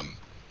 and so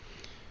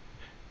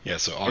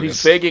August. And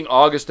he's begging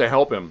August to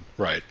help him.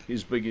 Right.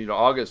 He's begging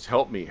August,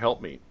 help me.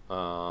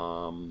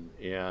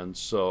 And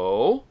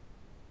so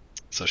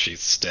she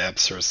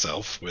stabs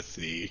herself with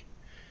the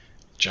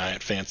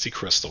giant fancy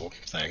crystal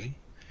thing,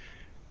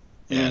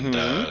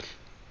 and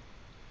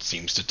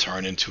seems to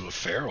turn into a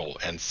feral,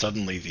 and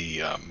suddenly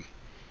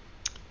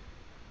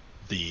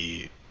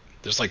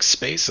there's like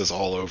spaces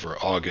all over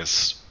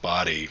August's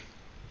body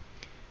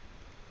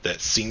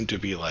that seem to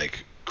be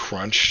like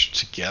crunched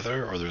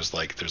together, or there's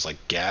like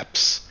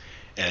gaps,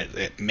 and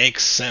it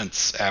makes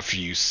sense after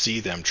you see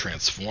them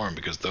transform,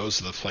 because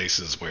those are the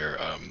places where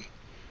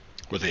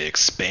they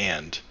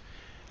expand.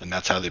 And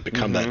that's how they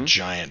become that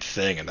giant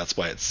thing, and that's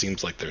why it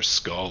seems like their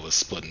skull is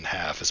split in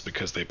half, is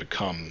because they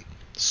become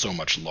so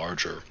much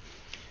larger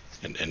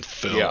and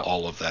fill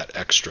all of that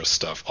extra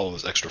stuff, all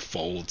those extra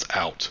folds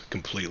out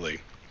completely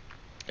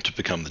to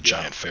become the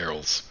giant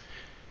ferals.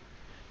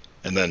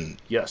 And then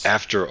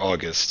after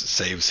August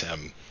saves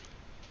him,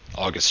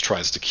 August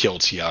tries to kill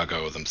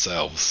Tiago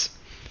themselves,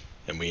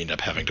 and we end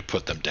up having to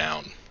put them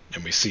down.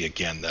 And we see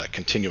again that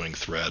continuing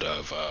thread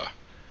of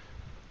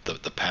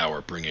the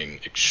power bringing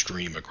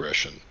extreme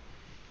aggression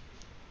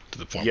to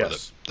the point where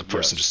the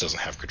person just doesn't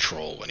have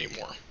control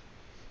anymore.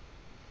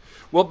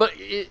 Well, but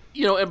it's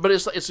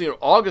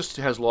August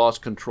has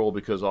lost control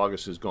because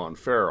August has gone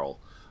feral,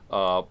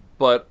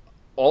 but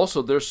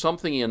also there's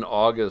something in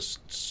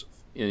August's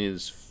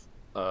his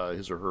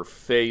or her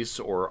face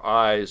or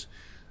eyes.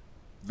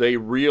 They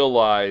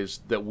realize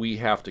that we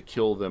have to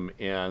kill them,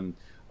 and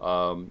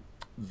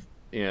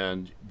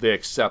they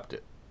accept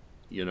it.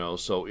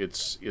 So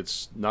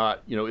it's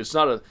not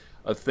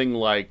a thing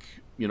like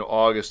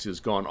August is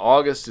gone.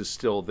 August is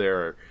still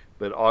there,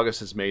 but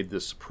August has made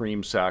this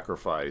supreme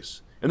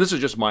sacrifice. And this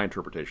is just my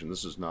interpretation.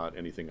 This is not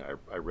anything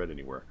I read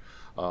anywhere.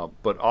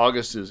 But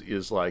August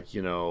is like,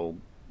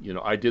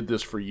 I did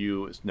this for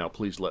you. Now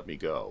please let me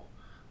go.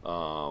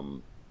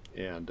 So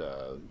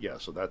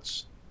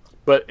that's.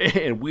 But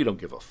and we don't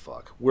give a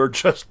fuck. We're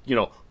just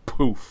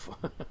poof.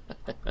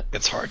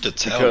 It's hard to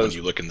tell when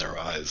you look in their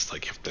eyes,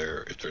 like if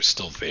they're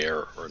still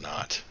there or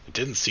not. It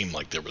didn't seem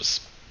like there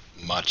was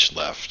much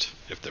left,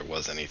 if there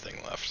was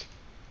anything left.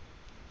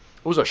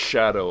 It was a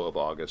shadow of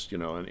August,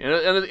 and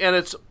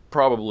it's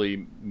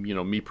probably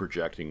me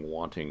projecting,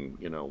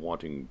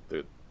 wanting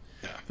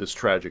this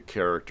tragic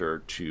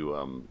character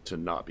to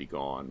not be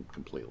gone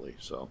completely.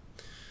 So,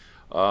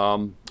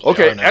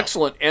 okay,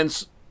 excellent,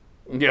 and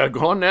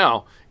gone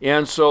now.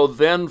 And so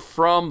then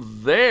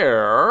from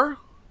there,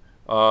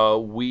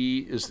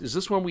 is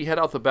this when we head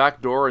out the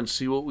back door and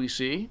see what we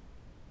see?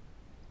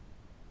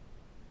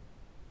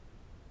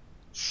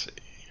 Let's see.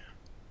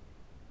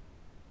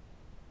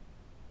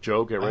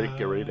 Joe, get ready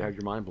to have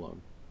your mind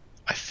blown.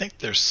 I think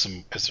there's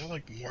some. Is there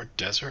like more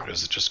desert, or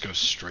does it just go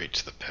straight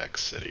to the Peck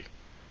City?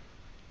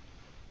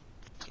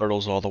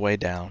 Turtles all the way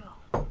down.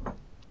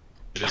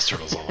 It is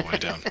turtles all the way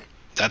down.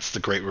 That's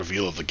the great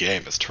reveal of the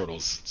game: is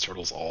turtles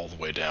all the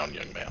way down,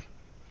 young man.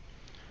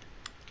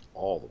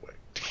 All the way.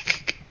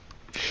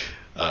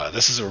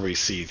 This is where we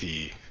see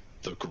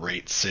the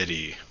great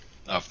city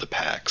of the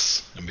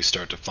Packs, and we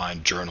start to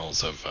find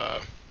journals of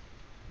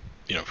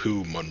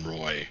who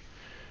Monroy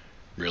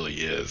really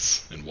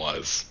is and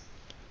was,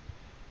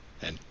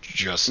 and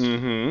just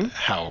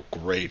how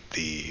great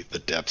the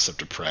depths of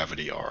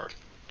depravity are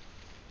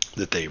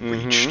that they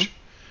reached.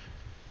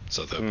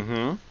 So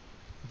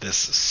this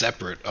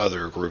separate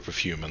other group of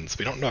humans,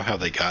 we don't know how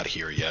they got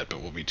here yet,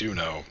 but what we do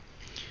know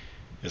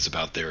is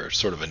about their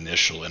sort of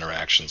initial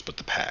interactions with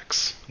the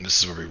Packs. And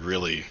this is where we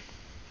really,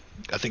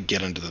 I think,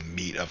 get into the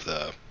meat of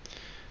the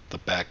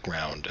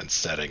background and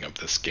setting of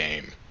this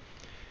game.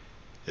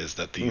 Is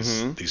that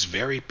these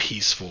very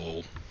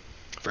peaceful,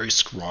 very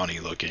scrawny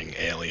looking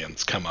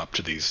aliens come up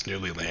to these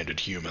newly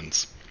landed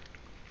humans,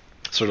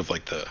 sort of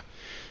like the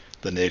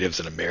natives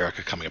in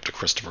America coming up to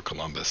Christopher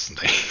Columbus, and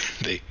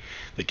they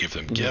give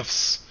them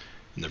gifts,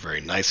 and they're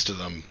very nice to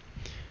them.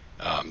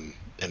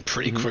 And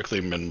pretty quickly,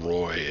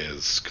 Monroy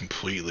is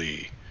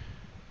completely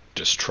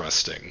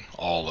distrusting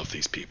all of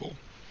these people.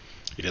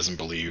 He doesn't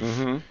believe,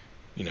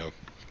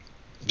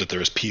 that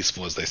they're as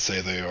peaceful as they say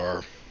they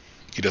are.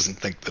 He doesn't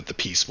think that the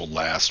peace will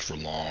last for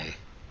long.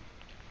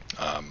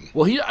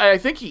 I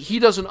think he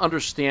doesn't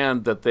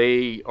understand that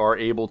they are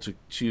able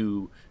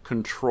to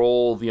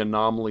control the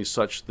anomaly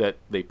such that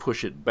they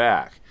push it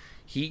back.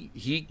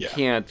 He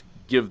can't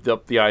give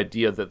up the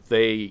idea that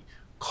they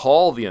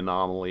call the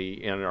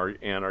anomaly and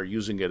are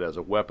using it as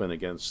a weapon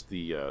against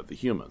the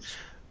humans.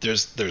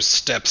 There's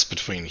steps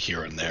between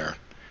here and there.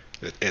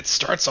 It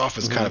starts off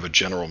as kind of a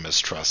general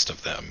mistrust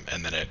of them,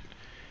 and then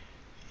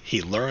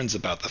he learns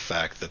about the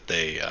fact that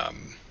they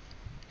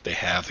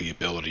have the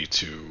ability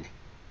to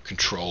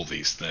control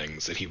these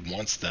things, and he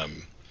wants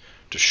them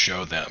to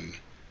show them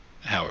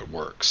how it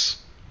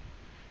works.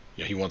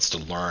 He wants to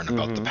learn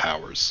about the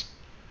powers.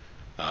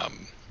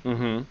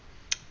 Let's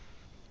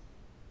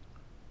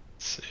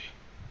see.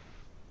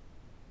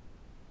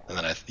 And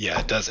then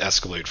it does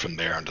escalate from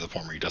there into the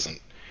point where he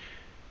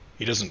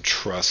doesn't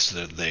trust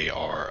that they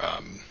are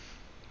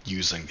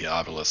using the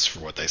obelisks for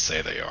what they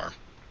say they are.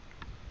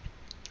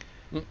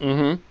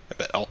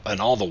 And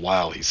all the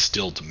while, he's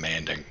still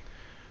demanding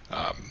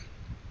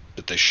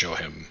that they show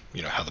him,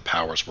 how the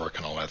powers work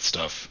and all that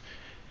stuff.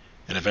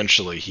 And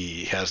eventually,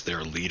 he has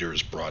their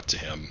leaders brought to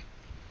him,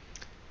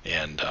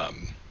 and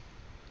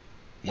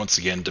once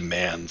again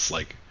demands,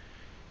 like,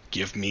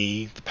 give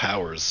me the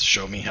powers,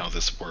 show me how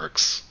this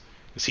works.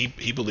 Because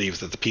he believes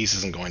that the peace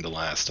isn't going to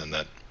last, and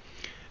that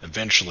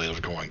eventually they're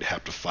going to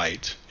have to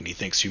fight, and he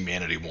thinks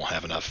humanity won't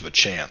have enough of a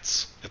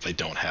chance if they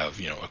don't have,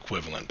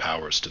 equivalent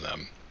powers to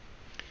them.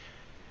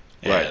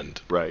 And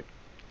right.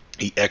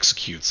 He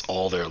executes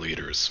all their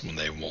leaders when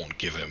they won't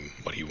give him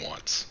what he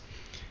wants.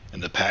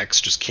 And the Packs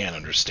just can't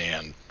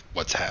understand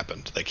what's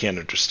happened. They can't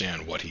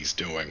understand what he's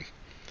doing,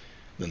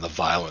 and the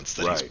violence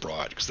that he's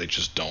brought, because they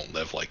just don't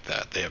live like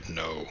that. They have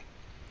no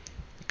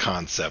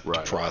concept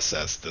to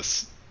process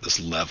this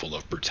level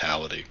of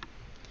brutality.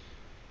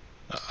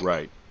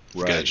 The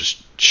guy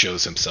just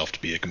shows himself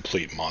to be a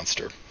complete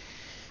monster.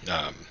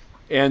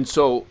 And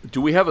so, do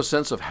we have a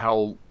sense of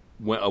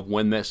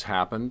when this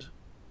happened?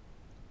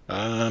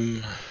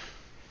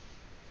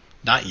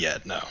 Not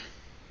yet, no.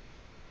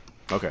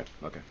 Okay.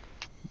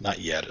 Not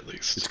yet, at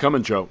least. It's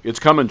coming, Joe. It's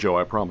coming, Joe,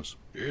 I promise.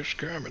 It's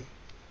coming.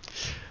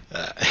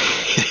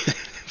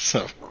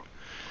 So,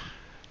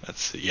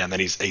 let's see. Yeah, and then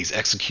he's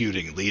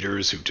executing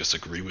leaders who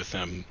disagree with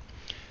him.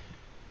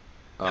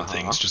 And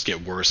things just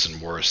get worse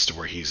and worse to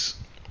where he's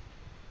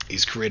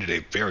created a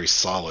very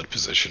solid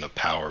position of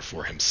power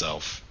for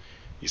himself.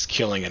 He's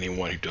killing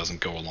anyone who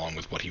doesn't go along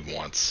with what he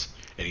wants.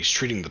 And he's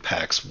treating the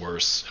Packs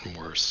worse and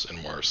worse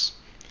and worse.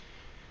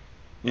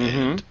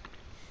 And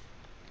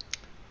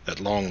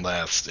at long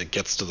last, it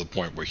gets to the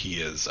point where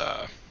he is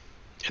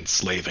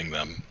enslaving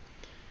them,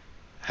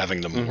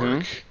 having them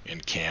work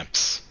in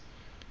camps,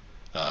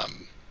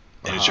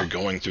 And as you're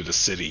going through the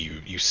city,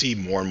 you see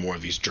more and more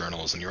of these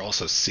journals, and you're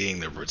also seeing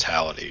their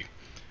brutality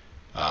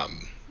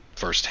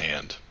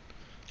firsthand.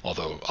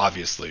 Although,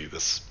 obviously,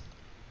 this,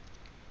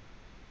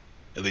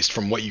 at least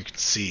from what you can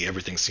see,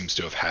 everything seems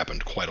to have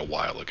happened quite a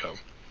while ago.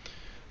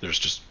 There's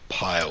just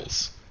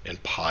piles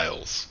and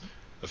piles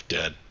of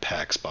dead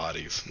Pax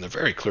bodies, and they're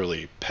very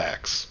clearly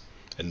Pax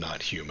and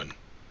not human.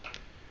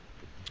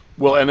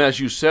 Well, and as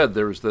you said,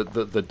 there's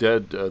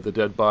the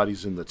dead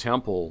bodies in the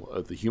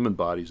temple, the human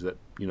bodies that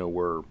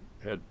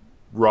had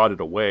rotted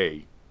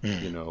away,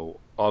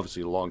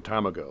 obviously a long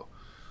time ago.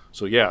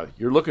 So yeah,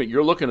 you're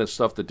looking at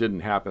stuff that didn't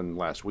happen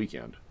last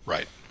weekend.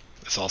 Right.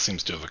 This all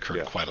seems to have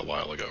occurred quite a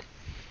while ago,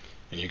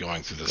 and you're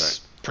going through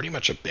this pretty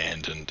much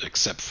abandoned,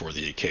 except for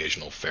the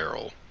occasional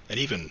feral, and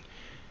even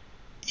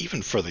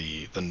for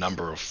the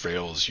number of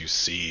ferals you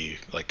see,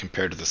 like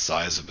compared to the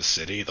size of a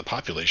city, the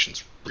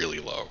population's really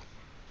low.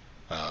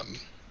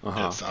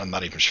 I'm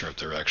not even sure if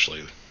they're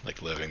actually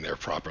like living there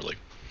properly,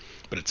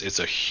 but it's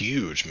a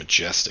huge,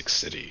 majestic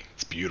city.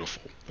 It's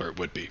beautiful, or it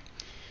would be,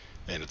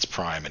 in its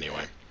prime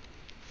anyway.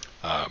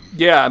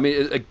 Yeah, I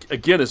mean,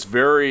 again, it's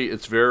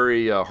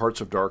very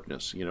Hearts of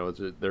Darkness.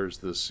 There's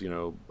this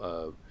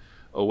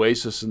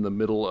oasis in the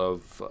middle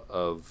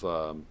of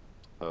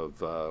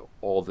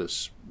all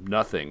this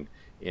nothing,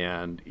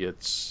 and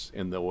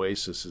the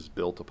oasis is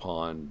built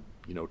upon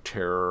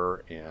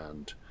terror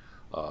and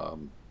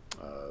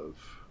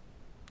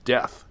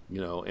death,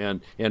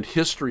 and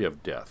history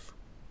of death.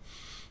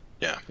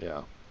 Yeah.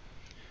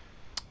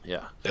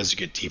 As you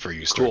get deeper,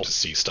 you start to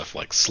see stuff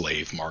like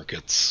slave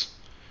markets,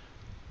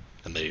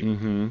 and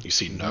you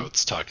see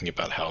notes talking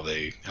about how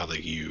they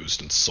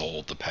used and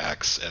sold the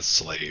Pax as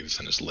slaves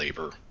and as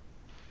labor.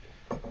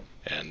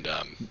 And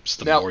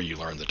so the more you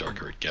learn, the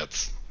darker it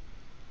gets.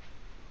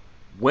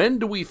 When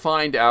do we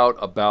find out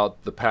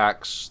about the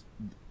Pax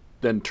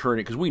then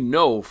turning? Because we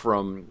know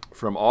from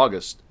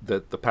August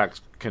that the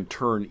Pax can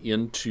turn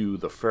into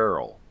the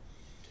feral.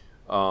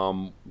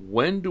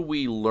 When do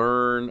we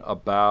learn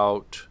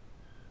about,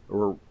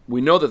 or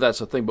we know that that's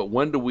a thing, but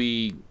when do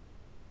we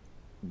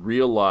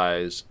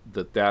realize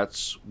that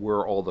that's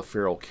where all the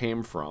feral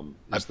came from?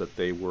 That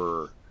they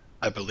were,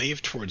 I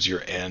believe, towards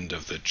your end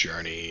of the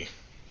journey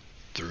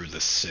through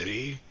the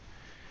city,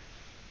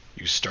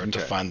 you start to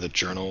find the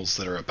journals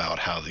that are about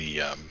how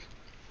the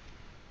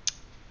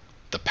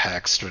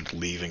Pax started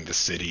leaving the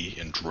city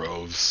in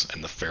droves,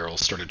 and the ferals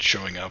started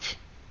showing up.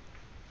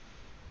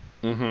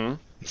 And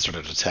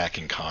started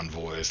attacking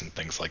convoys and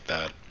things like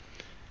that.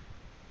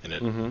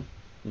 And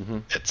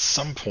at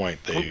some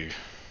point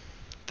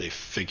they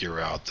figure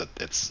out that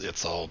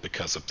it's all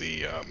because of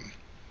the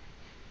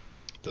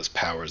those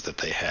powers that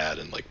they had,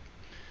 and like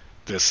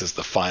this is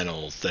the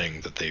final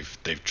thing that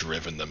they've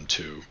driven them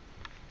to,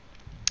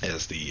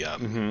 as the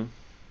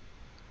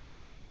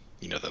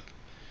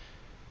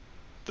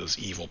those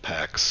evil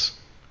Pax,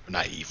 or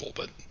not evil,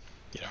 but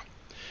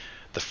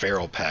the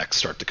feral Pax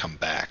start to come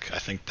back. I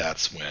think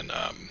that's when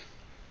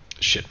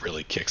shit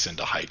really kicks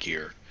into high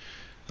gear,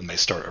 and they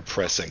start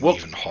oppressing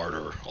even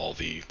harder all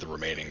the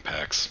remaining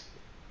Pax.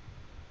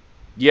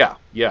 It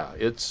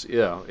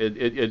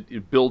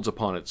builds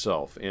upon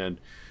itself, and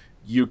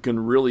you can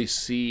really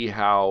see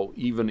how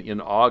even in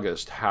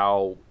August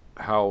how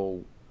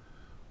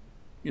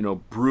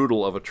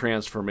brutal of a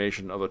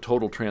transformation, of a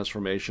total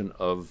transformation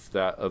of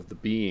the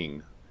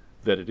being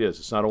that it is.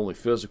 It's not only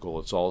physical;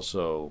 it's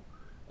also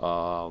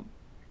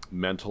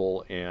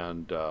mental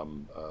and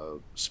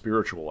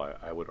spiritual.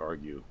 I would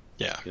argue.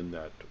 Yeah. In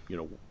that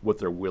what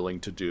they're willing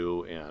to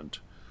do, and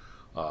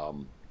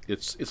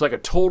it's like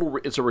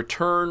it's a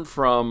return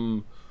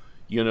from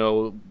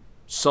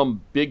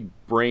some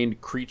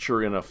big-brained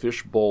creature in a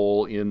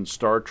fishbowl in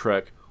Star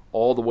Trek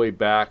all the way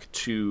back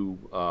to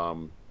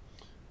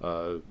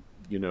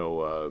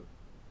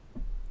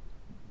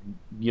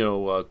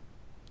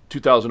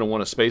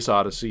 2001: A Space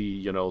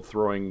Odyssey,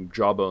 throwing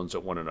jawbones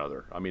at one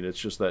another. I mean, it's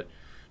just that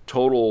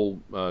total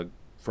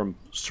from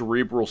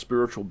cerebral,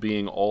 spiritual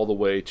being all the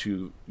way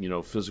to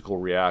physical,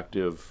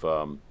 reactive,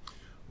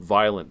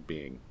 violent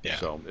being. Yeah.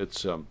 So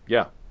it's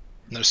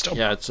And they're still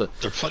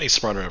they're plenty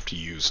smart enough to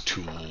use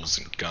tools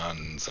and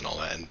guns and all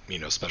that, and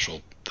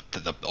special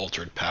the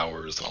altered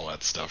powers and all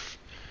that stuff.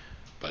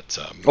 But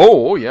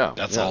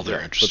that's all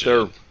they're interested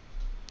in.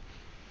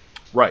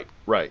 Right.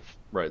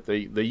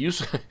 They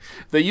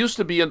used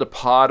to be into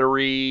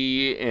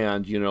pottery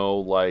and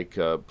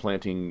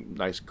planting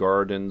nice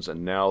gardens,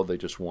 and now they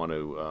just want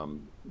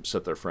to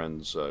set their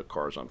friends'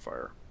 cars on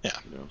fire. Yeah.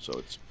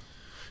 So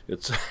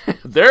it's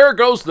there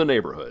goes the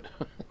neighborhood.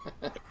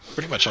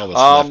 Pretty much all that's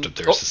left of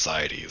their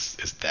society is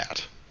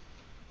that.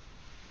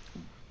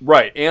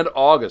 Right, and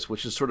August,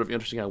 which is sort of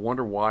interesting. I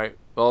wonder why.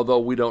 Although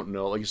we don't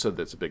know, like you said,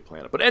 that's a big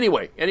planet. But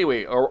anyway,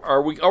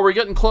 are we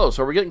getting close?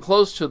 Are we getting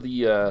close to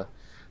the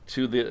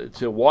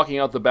to walking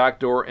out the back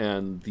door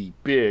and the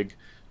big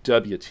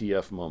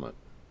WTF moment?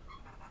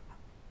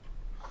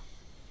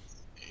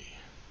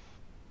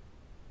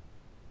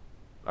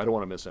 I don't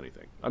want to miss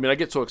anything. I mean, I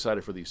get so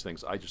excited for these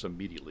things, I just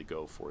immediately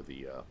go for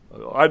the.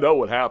 I know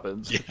what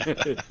happens.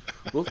 Yeah.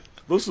 Well,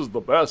 this is the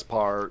best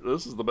part.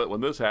 This is the best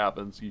when this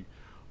happens.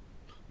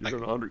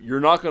 You're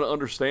not going to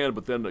understand,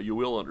 but then you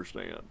will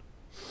understand.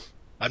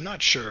 I'm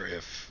not sure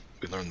if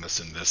we learned this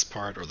in this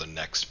part or the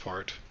next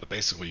part, but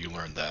basically you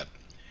learn that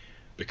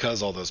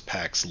because all those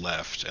packs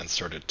left and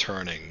started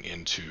turning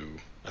into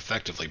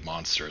effectively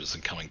monsters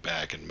and coming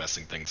back and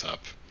messing things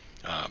up,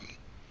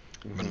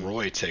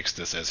 Monroy takes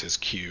this as his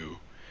cue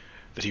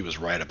that he was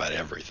right about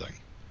everything.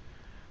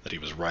 That he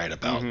was right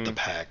about the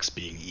packs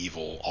being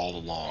evil all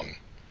along,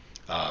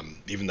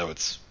 even though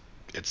it's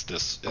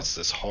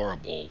this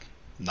horrible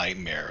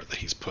nightmare that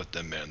he's put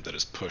them in that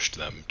has pushed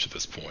them to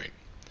this point.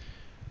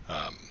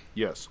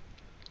 Yes.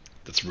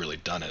 That's really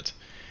done it.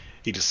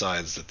 He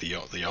decides that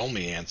the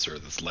only answer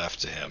that's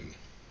left to him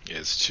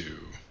is to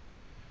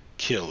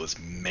kill as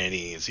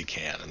many as he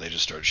can, and they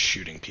just start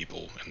shooting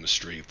people in the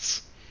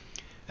streets.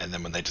 And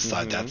then when they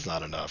decide that's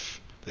not enough,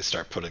 they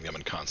start putting them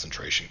in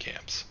concentration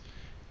camps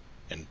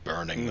and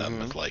burning them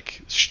with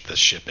like the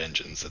ship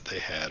engines that they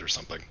had or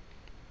something,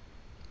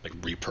 like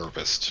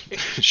repurposed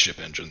ship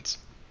engines.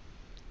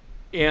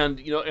 And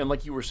and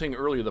like you were saying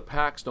earlier, the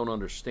packs don't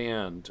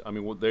understand. I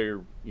mean, what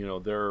their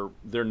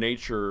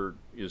nature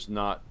is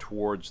not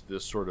towards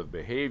this sort of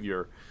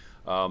behavior,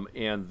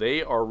 and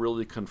they are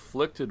really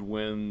conflicted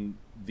when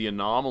the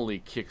anomaly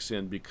kicks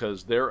in,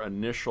 because their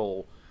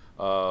initial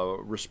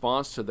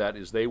response to that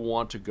is they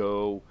want to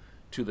go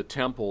to the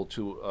temple,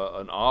 to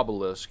an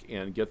obelisk,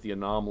 and get the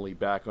anomaly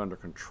back under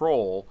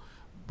control.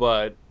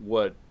 But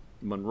what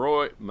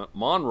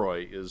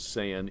Monroy is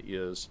saying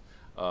is,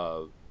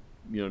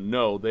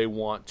 no, they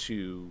want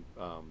to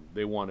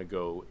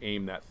go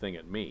aim that thing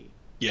at me.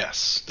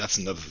 Yes, that's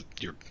another.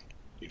 You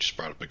just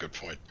brought up a good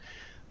point.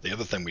 The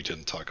other thing we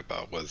didn't talk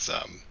about was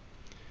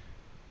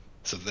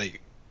so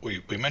we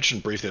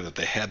mentioned briefly that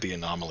they had the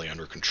anomaly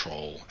under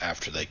control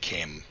after they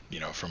came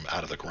from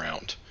out of the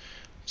ground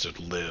to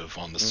live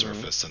on the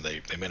surface, and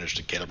they managed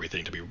to get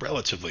everything to be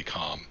relatively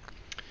calm.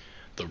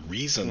 The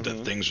reason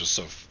that things are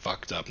so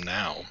fucked up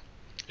now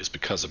is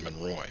because of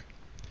Monroy.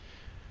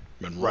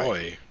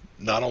 Right.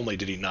 Not only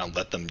did he not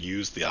let them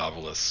use the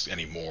obelisk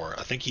anymore,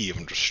 I think he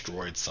even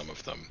destroyed some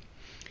of them.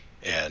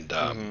 And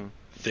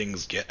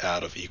things get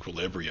out of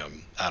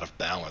equilibrium, out of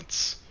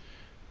balance,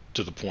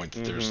 to the point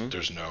that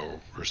there's no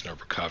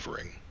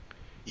recovering.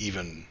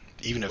 Even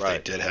if they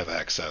did have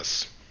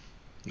access,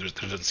 there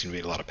doesn't seem to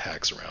be a lot of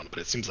packs around, but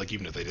it seems like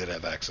even if they did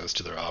have access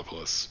to their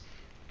obelisks,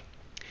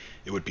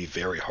 it would be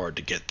very hard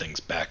to get things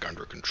back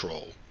under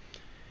control.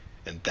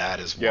 And that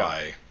is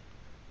why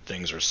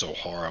things are so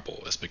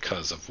horrible, is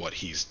because of what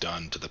he's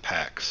done to the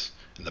packs,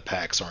 and the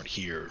packs aren't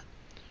here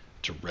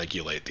to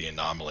regulate the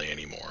anomaly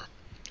anymore.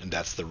 And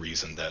that's the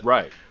reason that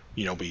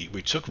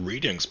we took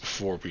readings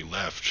before we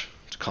left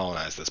to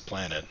colonize this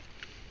planet,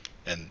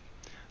 and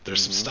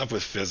there's some stuff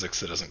with physics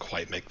that doesn't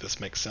quite make this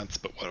make sense,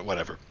 but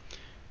whatever.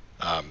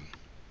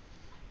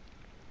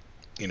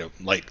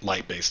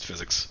 Light-based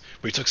physics.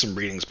 We took some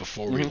readings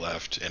before we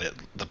left, and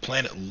the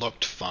planet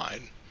looked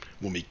fine.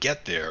 When we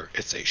get there,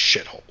 it's a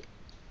shithole.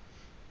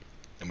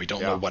 And we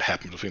don't know what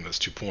happened between those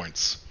 2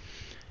 points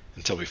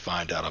until we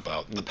find out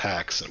about the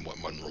packs and what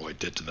Monroy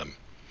did to them,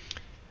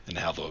 and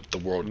how the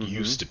world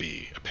used to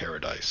be a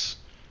paradise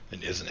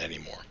and isn't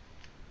anymore.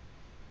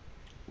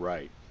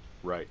 Right.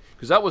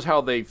 Because that was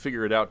how they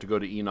figured out to go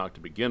to Enoch to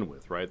begin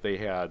with, right? They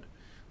had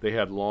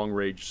long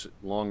range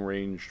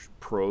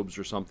probes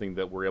or something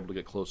that were able to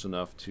get close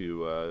enough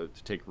to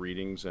take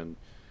readings, and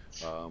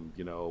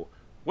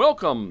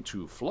welcome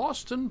to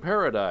Floston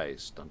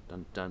Paradise. Dun,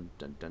 dun, dun,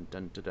 dun, dun,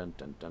 dun, dun, dun,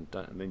 dun, dun,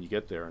 dun. And then you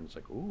get there, and it's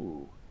like,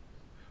 ooh,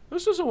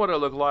 this isn't what I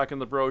look like in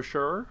the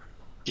brochure.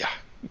 Yeah,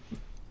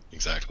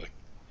 exactly.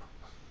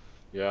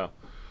 Yeah.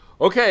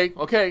 Okay.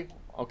 I'm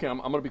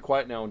going to be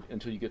quiet now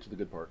until you get to the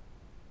good part.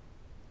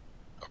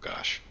 Oh,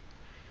 gosh.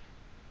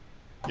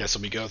 Yeah,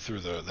 so we go through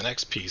the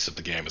next piece of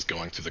the game is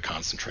going through the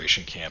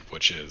concentration camp,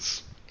 which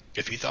is,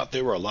 if you thought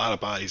there were a lot of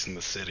bodies in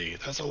the city,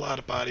 there's a lot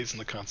of bodies in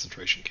the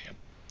concentration camp.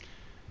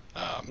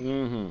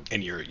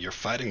 And you're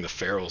fighting the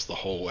ferals the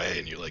whole way,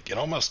 and it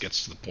almost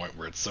gets to the point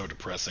where it's so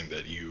depressing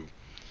that you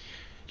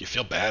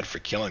feel bad for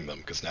killing them,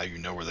 because now you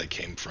know where they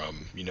came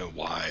from, you know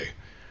why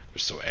they're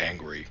so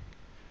angry,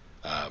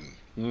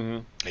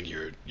 and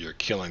you're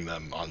killing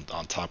them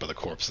on top of the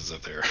corpses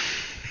of their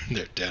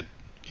dead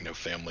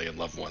family and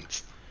loved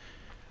ones,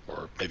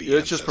 or maybe it's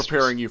ancestors. Just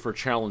preparing you for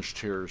challenge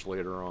tears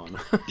later on.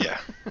 Yeah,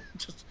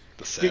 just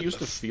get used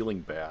to feeling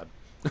bad.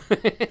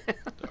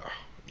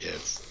 Yeah,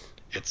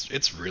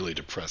 it's really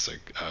depressing.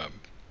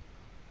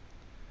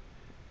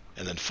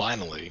 And then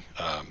finally,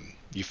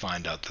 you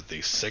find out that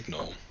the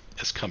signal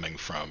is coming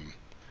from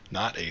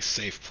not a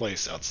safe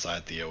place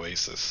outside the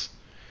oasis,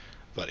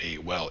 but a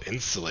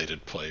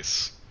well-insulated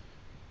place.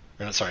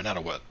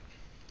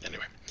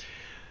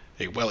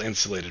 A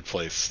well-insulated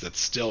place that's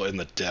still in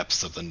the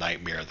depths of the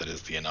nightmare that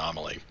is the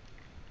anomaly.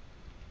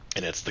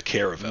 And it's the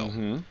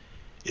Caravel.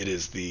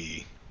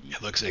 It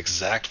looks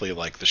exactly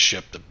like the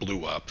ship that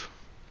blew up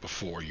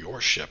before your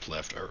ship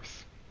left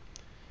Earth.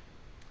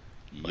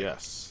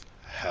 Yes.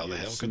 How the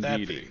hell could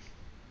indeedy. that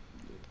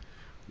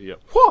be? Yeah.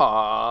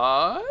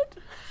 What?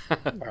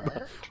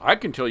 I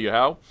can tell you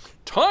how.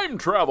 Time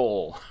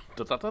travel.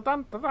 No,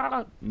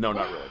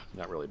 not really.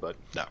 Not really, but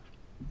No.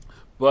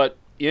 But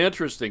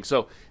interesting.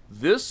 So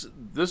this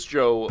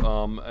Joe,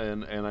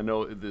 and I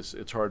know this.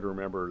 It's hard to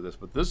remember this,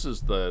 but this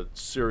is the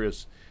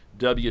serious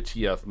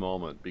WTF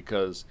moment,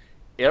 because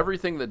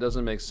everything that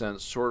doesn't make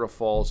sense sort of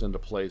falls into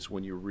place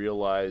when you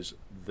realize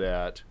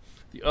that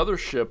the other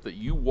ship that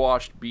you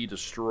watched be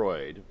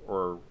destroyed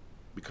or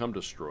become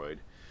destroyed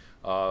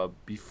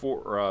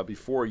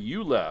before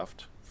you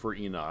left for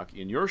Enoch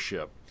in your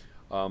ship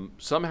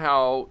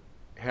somehow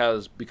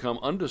has become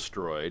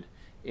undestroyed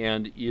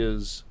and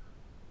is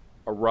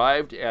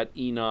arrived at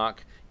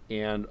Enoch,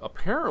 and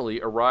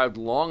apparently arrived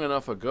long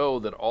enough ago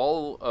that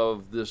all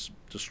of this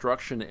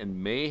destruction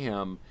and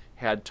mayhem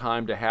had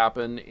time to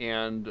happen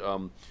and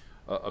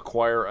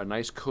acquire a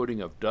nice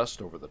coating of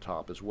dust over the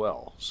top as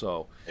well.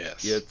 So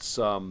Yes. it's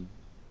a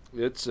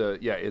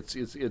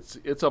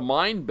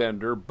mind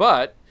bender,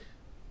 but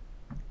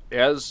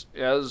as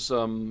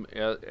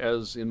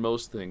in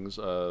most things,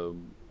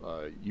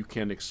 you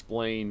can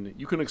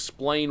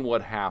explain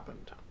what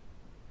happened.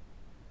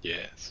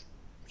 Yes.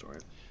 Sorry.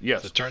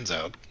 Yes. So it turns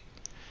out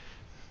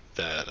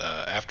that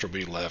after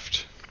we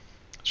left,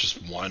 just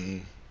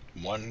one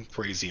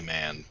crazy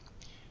man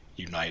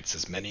unites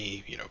as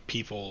many,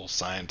 people,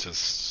 scientists,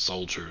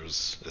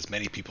 soldiers, as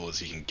many people as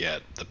he can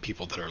get. The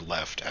people that are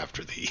left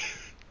after the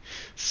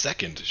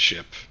second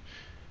ship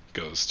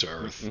goes to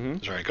Earth.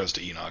 Mm-hmm. Sorry, it goes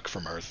to Enoch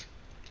from Earth.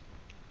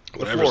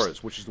 The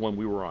Flores, which is the one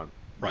we were on.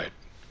 Right.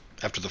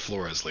 After the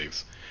Flores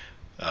leaves,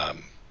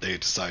 they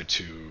decide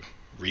to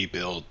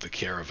rebuild the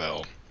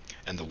Caravel.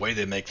 And the way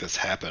they make this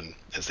happen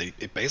is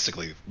it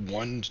basically,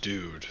 one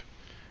dude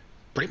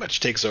pretty much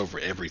takes over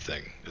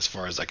everything, as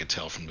far as I could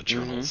tell from the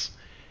journals.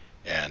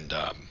 And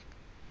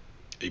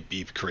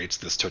he creates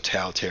this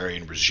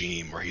totalitarian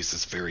regime where he's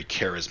this very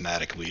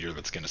charismatic leader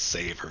that's going to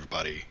save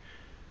everybody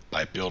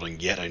by building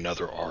yet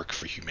another ark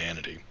for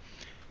humanity.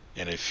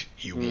 And if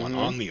you want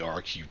on the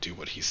ark, you do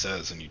what he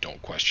says and you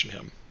don't question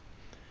him.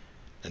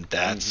 And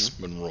that's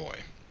Monroy.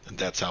 And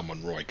that's how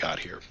Monroy got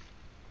here.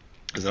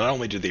 Because not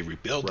only did they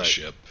rebuild the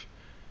ship,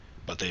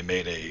 but they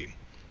made a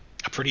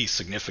pretty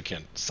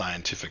significant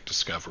scientific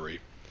discovery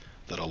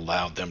that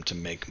allowed them to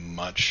make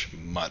much,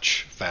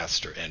 much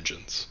faster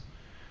engines.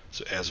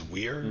 So as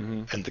we're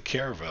in the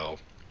Caravel,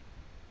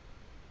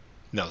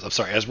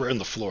 as we're in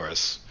the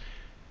Flores,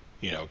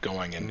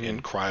 going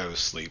in cryo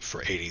sleep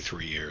for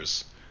 83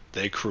 years,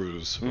 they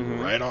cruise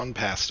right on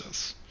past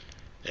us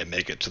and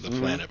make it to the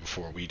planet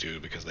before we do,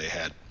 because they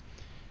had,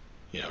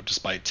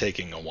 despite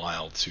taking a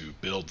while to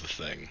build the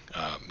thing,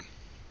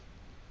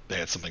 they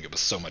had something that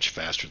was so much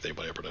faster they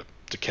were able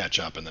to catch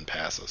up and then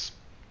pass us.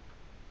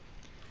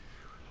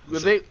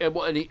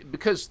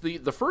 Because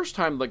the first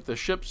time, like, the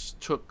ships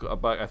took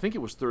about, I think it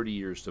was 30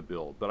 years to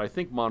build, but I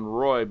think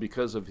Monroy,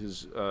 because of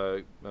his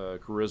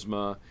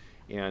charisma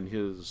and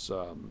his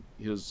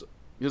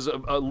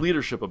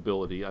leadership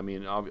ability, I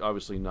mean,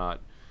 obviously not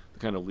the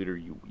kind of leader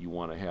you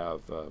want to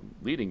have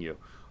leading you,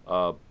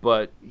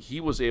 but he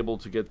was able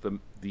to get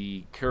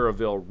the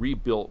Caravel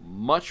rebuilt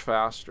much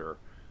faster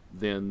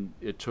than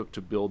it took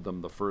to build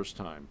them the first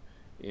time.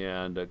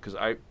 And because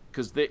I've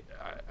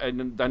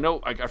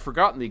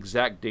forgotten the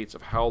exact dates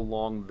of how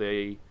long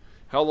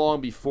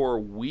before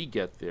we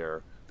get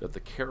there that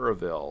the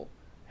Caravel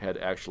had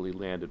actually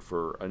landed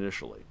for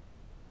initially.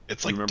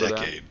 It's like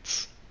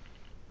decades.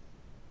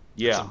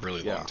 That? Yeah, it's a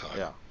really long time.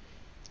 Yeah,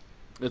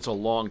 it's a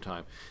long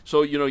time.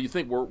 So you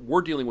think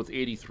we're dealing with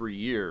 83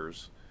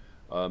 years,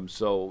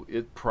 so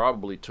it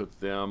probably took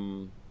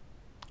them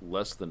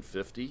less than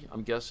 50,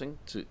 I'm guessing,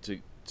 to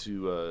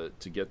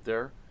get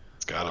there.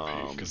 It's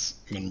gotta be, because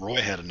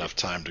Monroy had enough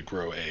time to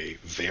grow a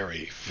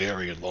very,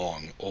 very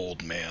long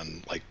old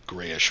man, like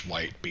grayish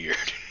white beard.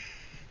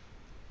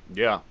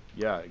 Yeah,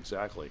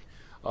 exactly.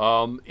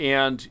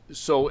 And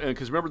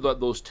because remember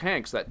those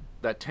tanks,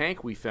 that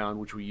tank we found,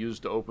 which we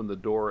used to open the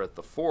door at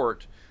the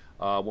fort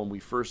when we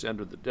first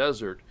entered the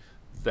desert,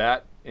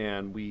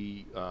 and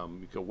we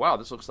go, wow,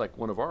 this looks like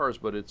one of ours,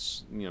 but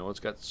it's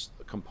got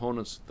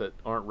components that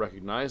aren't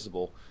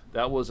recognizable.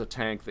 That was a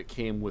tank that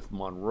came with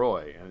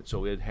Monroy, and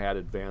so it had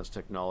advanced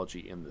technology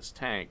in this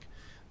tank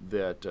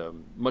that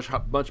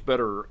much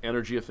better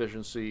energy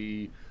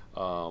efficiency,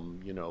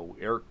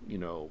 air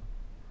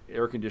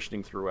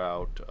conditioning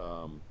throughout,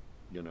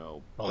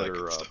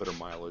 better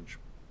mileage,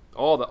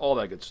 all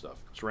that good stuff,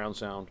 surround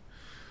sound.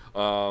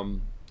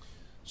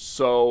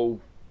 So,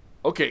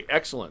 okay,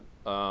 excellent.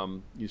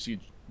 You see,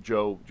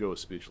 Joe is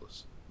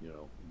speechless.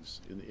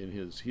 He's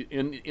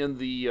in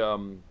the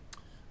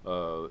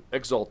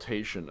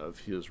exaltation of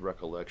his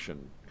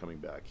recollection coming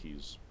back.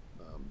 He's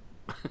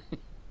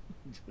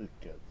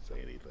can't say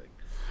anything.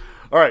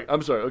 All right,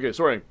 I'm sorry. Okay,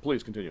 sorry.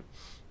 Please continue.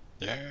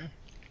 Yeah.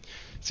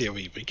 See,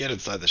 we get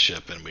inside the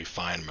ship and we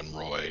find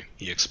Monroy.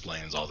 He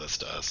explains all this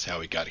to us,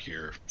 how he got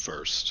here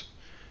first,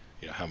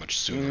 how much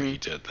sooner he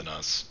did than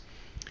us.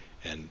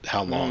 and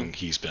how long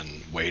he's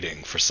been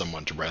waiting for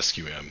someone to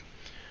rescue him,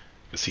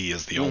 because he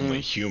is the only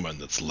human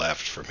that's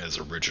left from his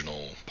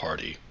original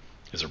party,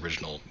 his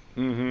original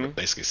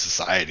basically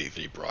society that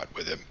he brought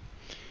with him.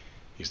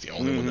 He's the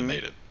only one that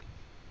made it.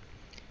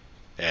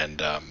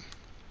 And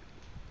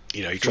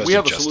he tries to we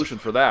have a solution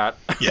for that.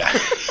 Yeah,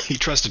 he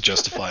tries to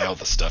justify all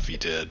the stuff he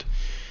did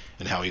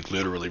and how he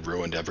literally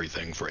ruined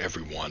everything for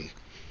everyone.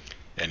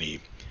 And he,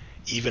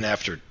 even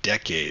after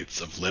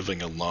decades of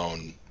living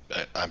alone,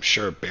 I'm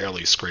sure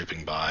barely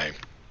scraping by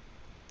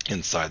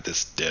inside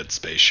this dead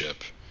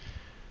spaceship,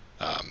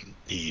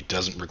 he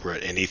doesn't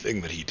regret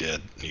anything that he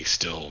did. He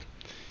still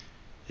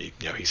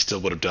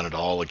would have done it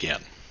all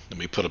again. And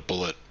we put a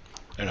bullet.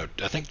 I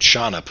think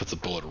Shauna puts a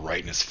bullet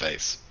right in his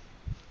face.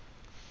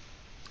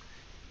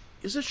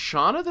 Is it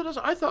Shauna that does?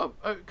 I thought,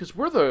 because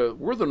we're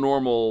the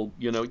normal,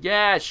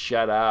 yeah,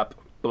 shut up,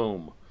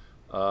 boom.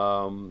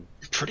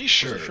 Pretty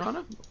sure. Was it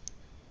Shauna?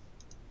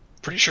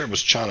 Pretty sure it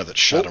was Shauna that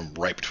shot him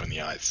right between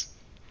the eyes.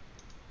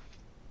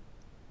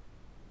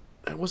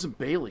 It wasn't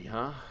Bailey,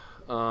 huh?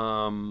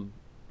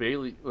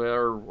 Bailey,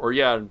 or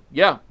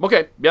yeah,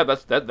 okay, yeah,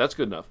 that's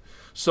good enough.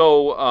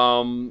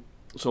 So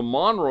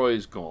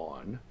Monroy's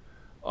gone,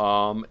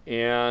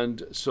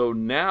 and so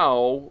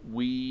now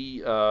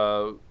we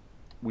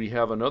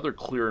have another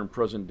clear and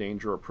present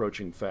danger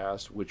approaching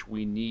fast, which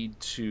we need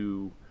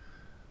to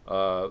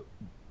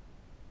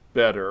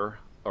better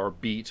or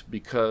beat,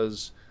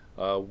 because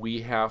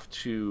we have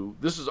to.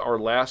 This is our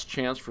last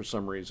chance for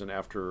some reason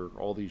after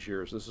all these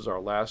years. This is our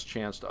last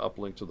chance to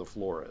uplink to the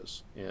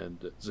Flores.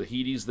 And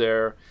Zahidi's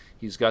there.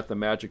 He's got the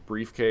magic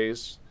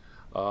briefcase.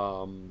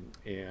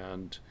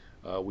 And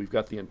we've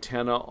got the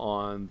antenna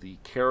on the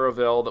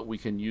Caravel that we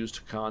can use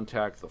to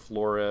contact the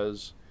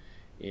Flores.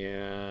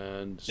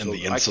 And so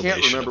the insulation I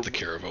can't remember of the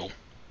Caravel.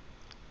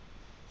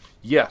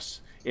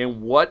 Yes.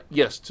 And what?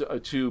 Yes,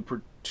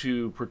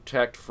 to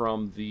protect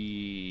from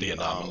the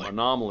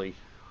anomaly.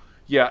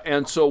 Yeah,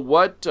 and so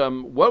what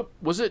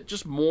was it?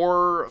 Just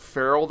more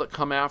feral that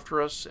come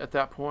after us at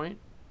that point?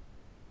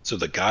 So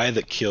the guy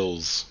that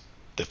kills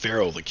the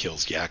feral that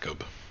kills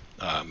Jakob,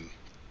 and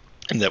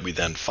that we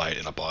then fight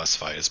in a boss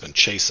fight, has been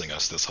chasing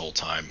us this whole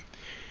time,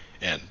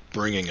 and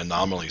bringing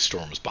anomaly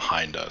storms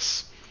behind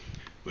us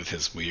with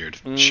his weird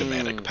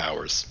shamanic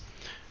powers.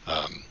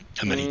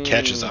 And then he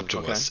catches up to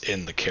us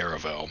in the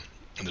Caravel,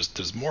 and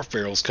there's more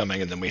ferals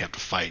coming, and then we have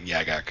to fight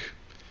Yagak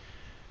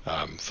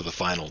for the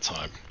final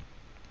time,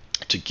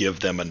 to give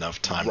them enough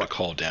time to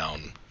call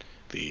down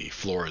the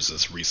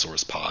Flores'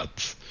 resource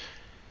pods.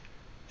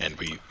 And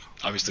we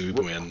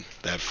win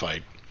that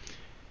fight.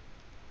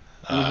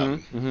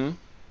 And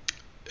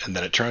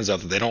then it turns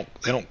out that they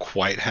don't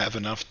quite have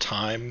enough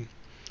time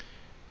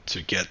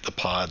to get the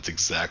pods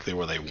exactly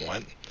where they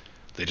want.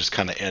 They just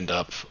kind of end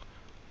up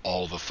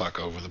all the fuck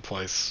over the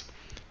place.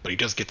 But he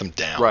does get them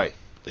down. Right.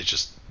 They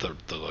just the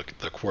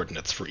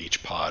coordinates for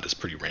each pod is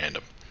pretty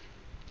random.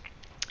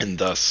 And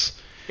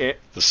thus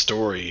the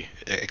story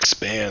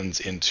expands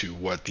into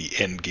what the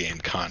end game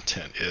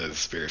content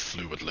is very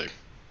fluidly.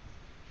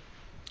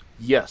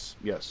 Yes.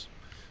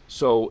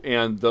 So,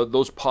 and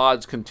those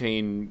pods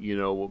contain,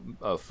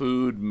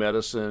 food,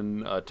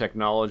 medicine,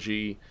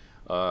 technology,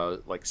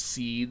 like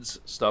seeds,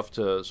 stuff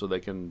so they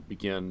can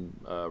begin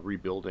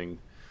rebuilding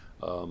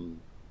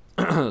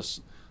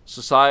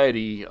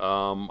society.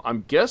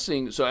 I'm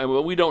guessing.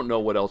 So, we don't know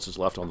what else is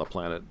left on the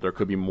planet. There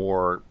could be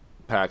more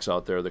packs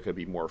out there. There could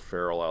be more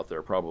feral out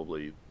there.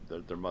 Probably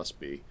there must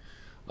be,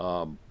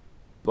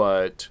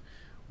 but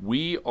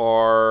we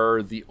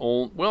are the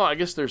only. Well, I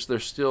guess there's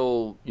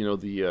still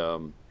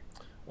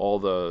all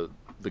the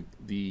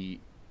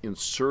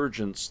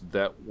insurgents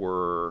that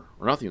were,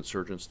 or not the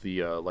insurgents,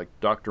 the like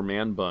Dr.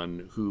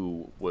 Manbun,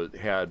 who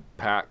had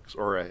packs,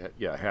 or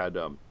had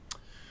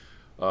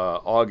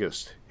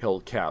August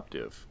held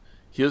captive.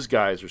 His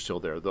guys are still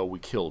there, though we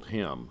killed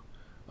him.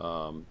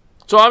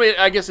 So I mean,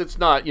 I guess it's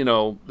not,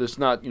 it's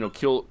not,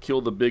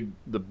 kill the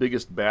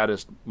biggest,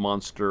 baddest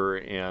monster,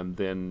 and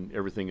then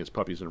everything is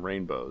puppies and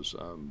rainbows.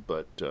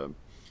 But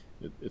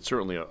it's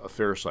certainly a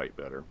fair sight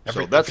better.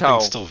 So that's how.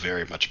 Everything's still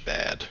very much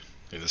bad.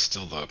 There's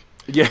still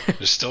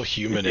there's still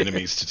human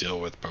enemies to deal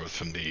with, both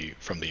from the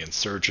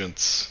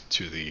insurgents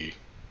to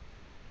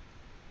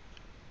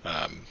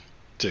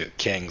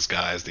Kang's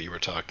guys that you were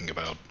talking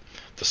about,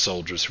 the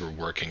soldiers who were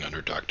working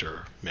under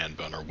Dr.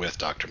 Manbun, or with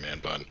Dr.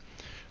 Manbun,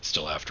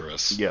 still after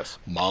us. Yes.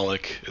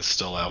 Malik is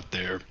still out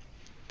there.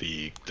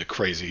 The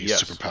crazy,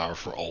 super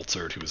powerful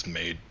Altered, who was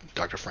made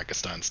Dr.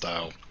 Frankenstein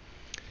style.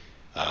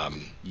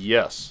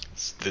 Yes.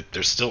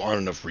 There still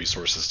aren't enough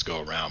resources to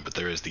go around, but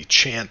there is the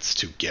chance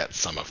to get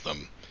some of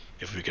them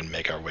if we can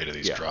make our way to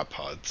these drop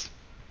pods.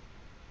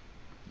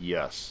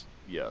 Yes.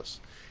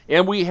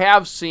 And we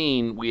have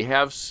seen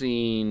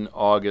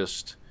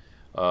August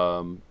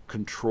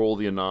control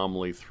the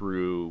anomaly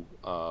through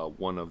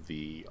one of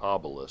the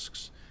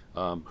obelisks.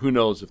 Who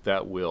knows if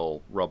that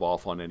will rub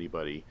off on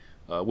anybody?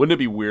 Wouldn't it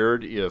be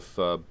weird if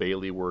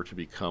Bailey were to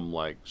become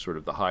like sort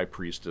of the high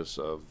priestess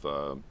of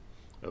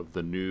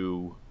the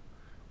new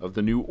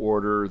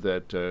order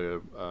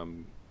that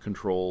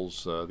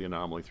controls the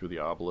anomaly through the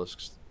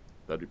obelisks.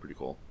 That'd be pretty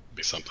cool.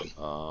 Be something.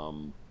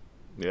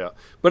 Yeah.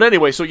 But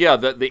anyway, so yeah,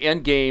 the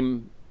end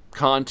game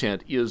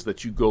content is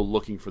that you go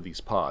looking for these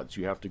pods.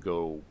 You have to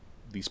go.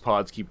 These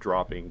pods keep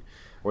dropping,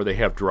 or they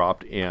have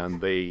dropped,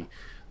 and they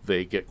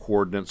get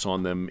coordinates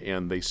on them,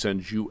 and they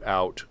send you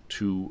out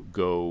to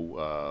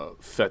go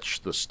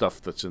fetch the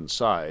stuff that's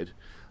inside.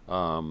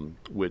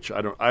 Which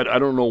I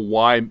don't know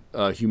why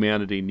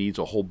humanity needs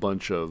a whole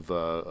bunch of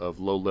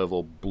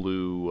low-level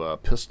blue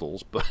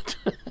pistols, but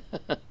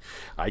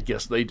I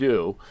guess they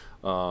do.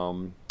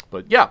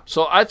 But yeah,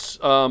 so I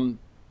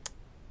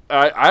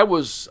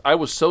was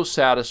so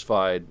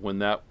satisfied when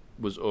that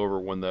was over,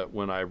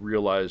 when I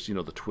realized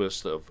the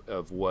twist of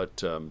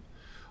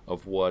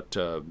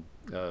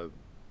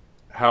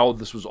how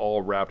this was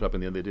all wrapped up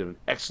in the end. They did an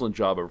excellent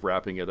job of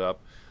wrapping it up.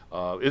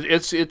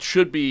 It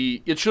should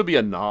be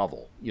a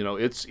novel.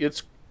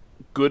 It's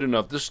good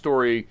enough. This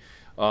story,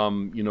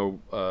 put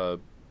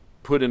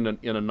in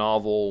a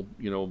novel,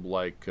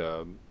 like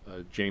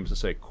James and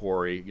say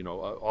Corey,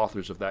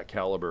 authors of that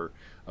caliber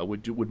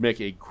would make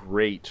a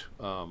great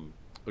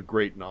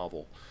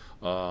novel.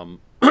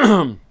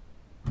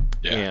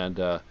 Yeah. And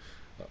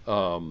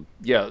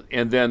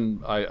and then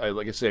I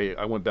like I say,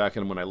 I went back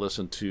and when I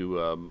listened to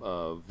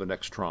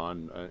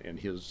Venextron and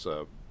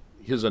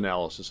his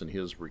analysis and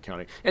his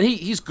recounting, and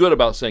he's good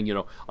about saying,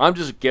 I'm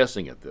just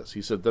guessing at this.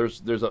 He said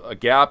there's a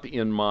gap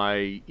in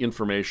my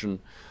information,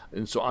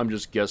 and so I'm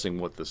just guessing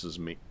what this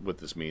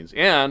means.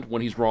 And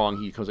when he's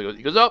wrong, he goes,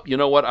 oh, you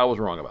know what, I was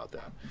wrong about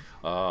that.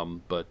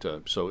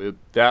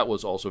 That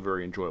was also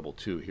very enjoyable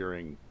too,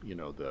 hearing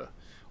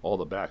all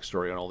the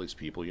backstory on all these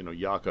people.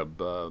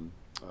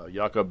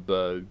 Jakob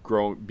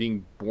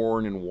being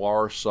born in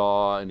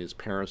Warsaw and his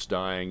parents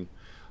dying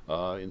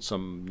in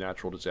some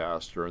natural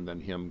disaster, and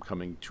then him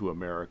coming to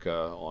America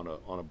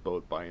on a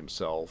boat by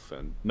himself,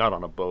 and not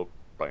on a boat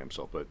by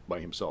himself, but by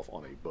himself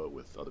on a boat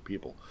with other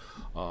people,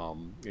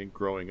 and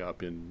growing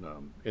up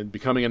and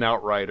becoming an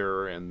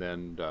outrider, and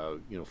then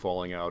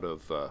falling out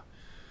of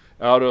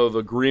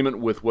agreement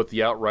with what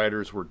the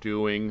Outriders were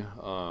doing,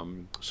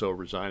 so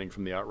resigning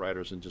from the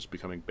Outriders and just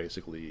becoming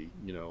basically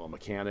a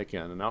mechanic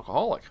and an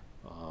alcoholic.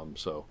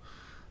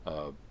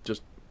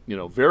 Just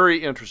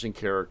very interesting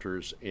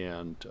characters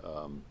and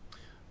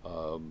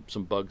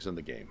some bugs in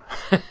the game.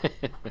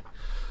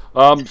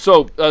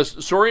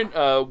 Saurian,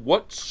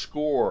 what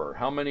score?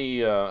 How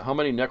many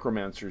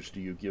necromancers do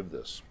you give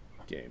this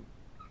game?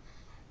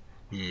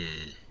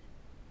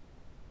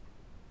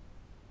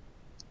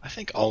 I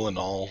think all in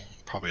all,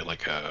 probably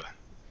like a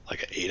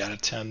 8 out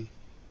of 10.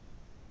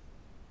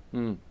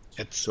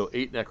 It's so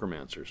 8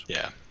 necromancers.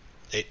 Yeah,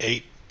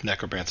 eight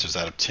necromancers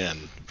out of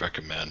 10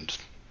 recommend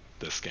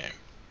this game.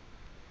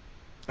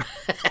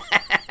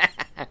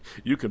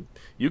 You can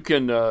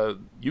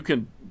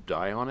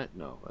die on it.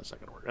 No, that's not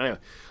gonna work. Anyway,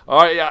 all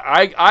right. Yeah,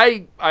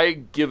 I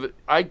give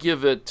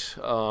it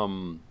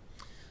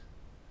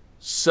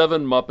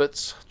 7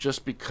 Muppets,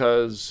 just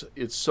because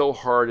it's so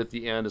hard at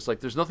the end. It's like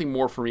there's nothing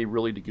more for me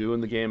really to do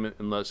in the game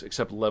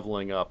except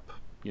leveling up,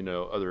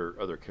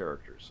 other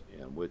characters,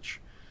 and which,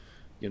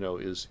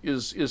 is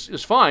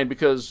fine,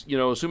 because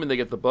assuming they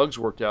get the bugs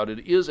worked out,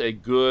 it is a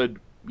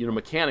good,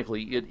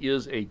 mechanically it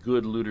is a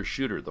good looter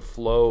shooter. The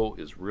flow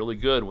is really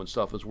good when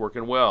stuff is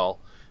working well,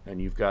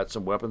 and you've got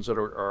some weapons that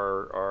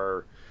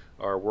are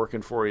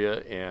working for you,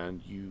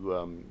 and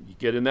you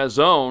get in that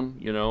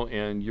zone,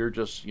 and you're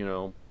just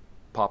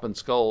popping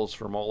skulls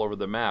from all over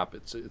the map.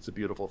 It's a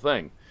beautiful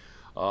thing,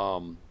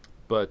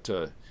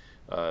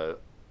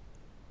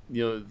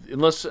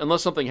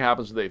 unless something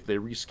happens, they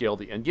rescale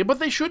the end game, but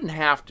they shouldn't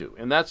have to,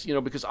 and that's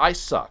because I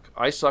suck,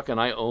 and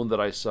I own that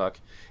I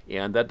suck,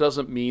 and that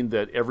doesn't mean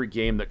that every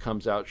game that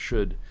comes out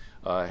should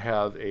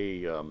have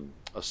a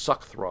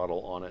suck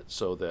throttle on it,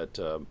 so that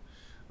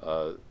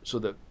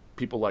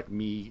people like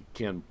me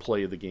can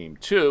play the game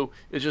too.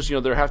 It's just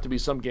there have to be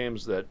some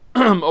games that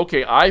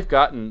okay, I've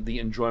gotten the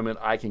enjoyment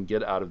I can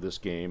get out of this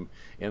game,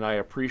 and I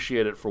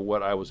appreciate it for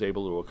what I was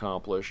able to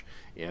accomplish,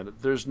 and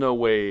there's no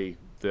way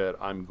that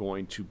I'm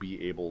going to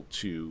be able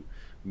to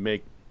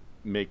make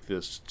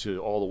this to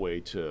all the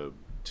way to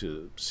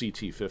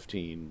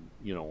CT15,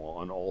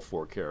 on all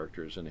 4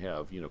 characters, and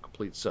have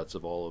complete sets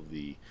of all of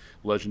the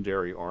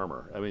legendary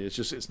armor. I mean,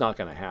 it's not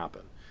going to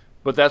happen,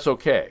 but that's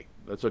okay.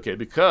 That's okay,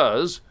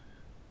 because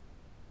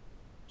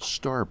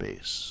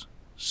Starbase.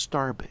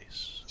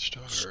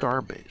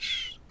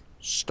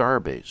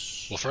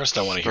 Well, first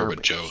I want to hear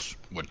what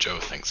Joe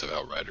thinks of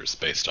Outriders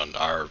based on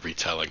our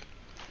retelling.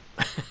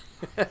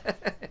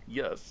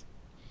 Yes.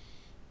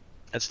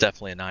 That's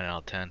definitely a 9 out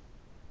of 10.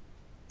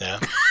 Yeah.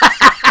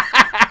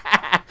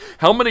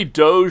 How many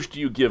Doge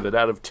do you give it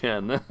out of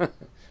 10?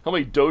 How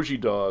many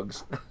Doji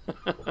dogs?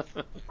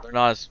 They're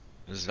not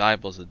as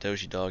valuable as the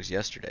Doji dogs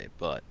yesterday,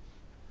 but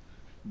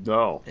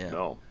no,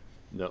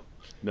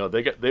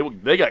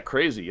 they got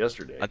crazy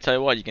yesterday. I'll tell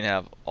you what, you can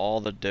have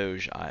all the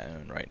Doge I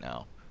own right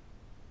now.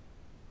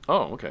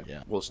 Oh, okay.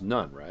 Yeah. Well, it's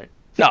none, right?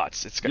 No,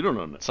 it's you don't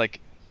own it. It's like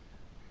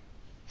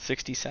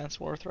 60 cents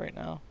worth right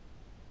now.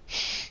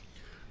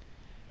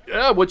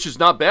 Yeah, which is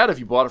not bad if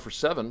you bought it for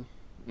 $7.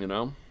 You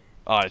know.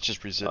 Oh, it's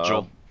just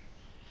residual.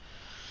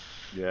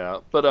 Yeah,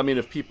 but I mean,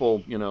 if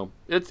people,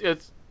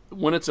 it's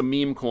when it's a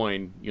meme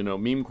coin,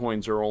 meme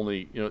coins are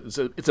only, it's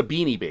a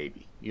Beanie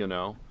Baby, and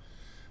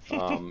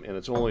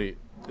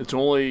it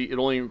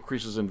only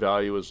increases in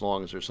value as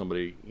long as there's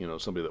somebody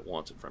that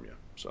wants it from you.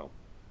 So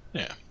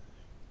Yeah.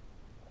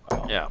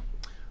 yeah,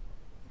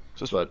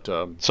 but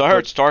So I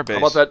heard Starbase. How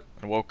about that?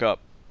 I woke up.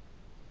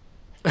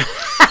 You're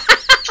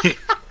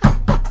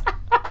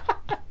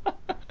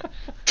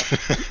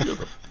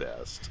the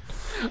best.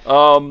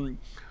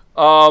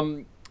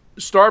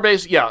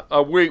 Starbase, yeah,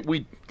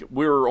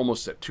 we're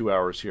almost at 2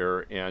 hours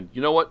here, and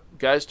you know what,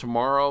 guys?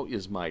 Tomorrow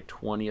is my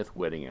 20th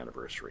wedding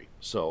anniversary,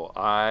 so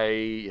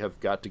I have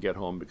got to get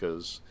home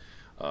because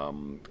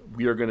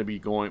we are going to be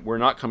going. We're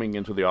not coming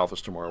into the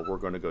office tomorrow. We're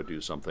going to go do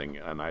something,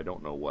 and I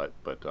don't know what,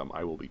 but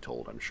I will be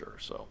told, I'm sure.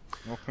 So,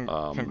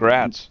 well,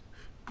 congrats.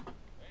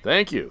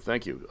 Thank you.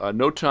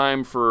 No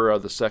time for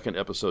the second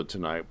episode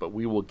tonight, but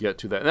we will get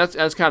to that. And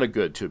that's kind of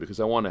good, too, because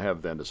I want to have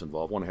Vendus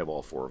involved. I want to have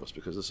all four of us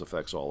because this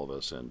affects all of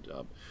us, and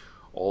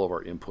all of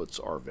our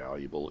inputs are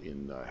valuable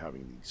in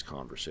having these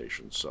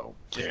conversations. So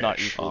Just not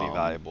equally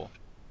valuable.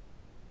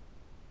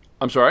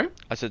 I'm sorry?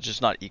 I said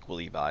just not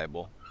equally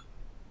valuable.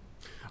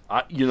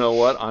 You know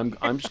what?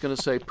 I'm just going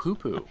to say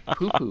poo-poo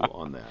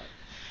on that.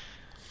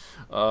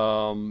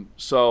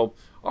 So,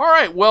 all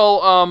right.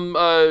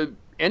 Well,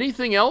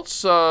 anything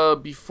else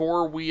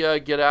before we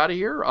get out of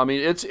here? I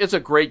mean, it's a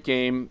great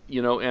game,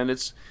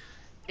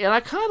 and I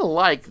kind of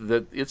like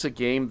that it's a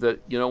game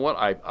that, you know what,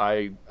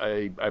 I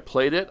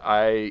played it.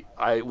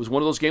 It was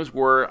one of those games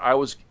where I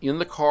was in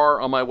the car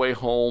on my way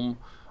home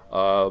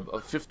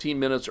 15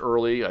 minutes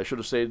early. I should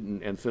have stayed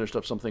and finished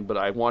up something, but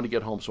I wanted to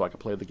get home so I could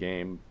play the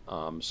game.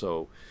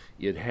 So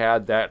it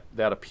had that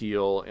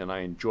appeal, and I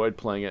enjoyed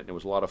playing it, and it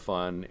was a lot of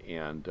fun.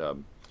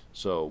 And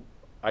so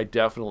I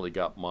definitely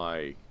got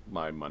my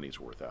money's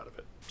worth out of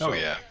it. So,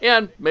 yeah.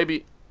 And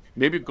maybe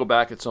go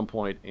back at some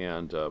point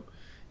and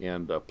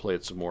play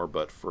it some more.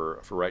 But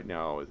for right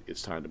now,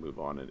 it's time to move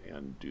on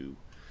and do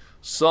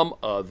some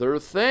other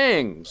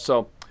things.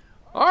 So,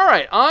 all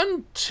right.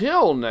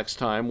 Until next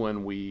time,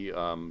 when we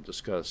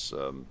discuss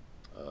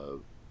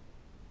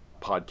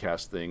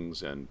podcast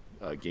things and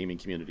gaming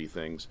community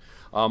things,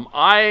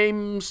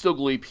 I'm still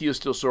Gleep. He is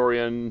still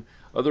Saurian.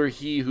 Other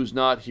he who's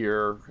not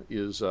here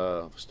is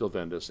still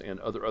Vendus, and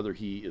other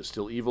he is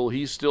still evil.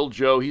 He's still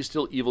Joe. He's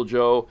still Evil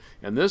Joe.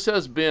 And this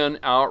has been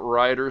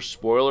Outriders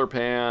Spoiler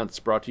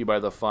Pants, brought to you by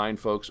the fine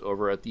folks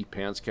over at the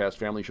Pantscast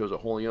Family Shows, a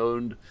wholly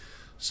owned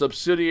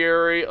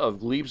subsidiary of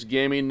Gleep's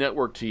Gaming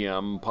Network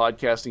TM,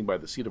 podcasting by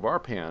the seat of our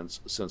pants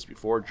since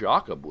before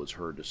Jacob was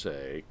heard to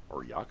say,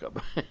 or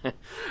Jacob,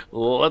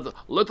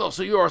 let us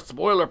see your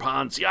spoiler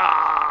pants,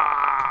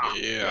 yeah!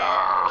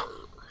 Yeah.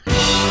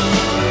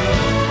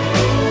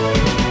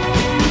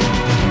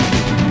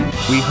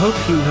 We hope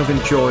you have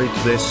enjoyed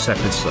this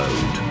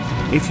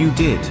episode. If you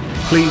did,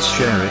 please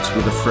share it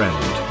with a friend.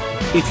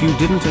 If you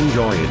didn't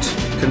enjoy it,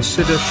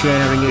 consider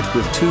sharing it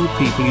with 2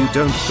 people you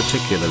don't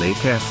particularly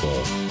care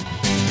for.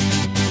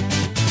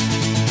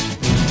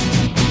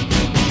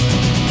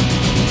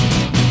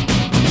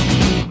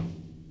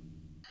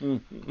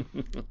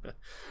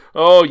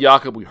 Oh,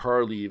 Jakob, we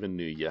hardly even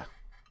knew ya.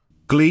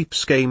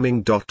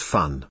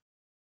 Gleepsgaming.fun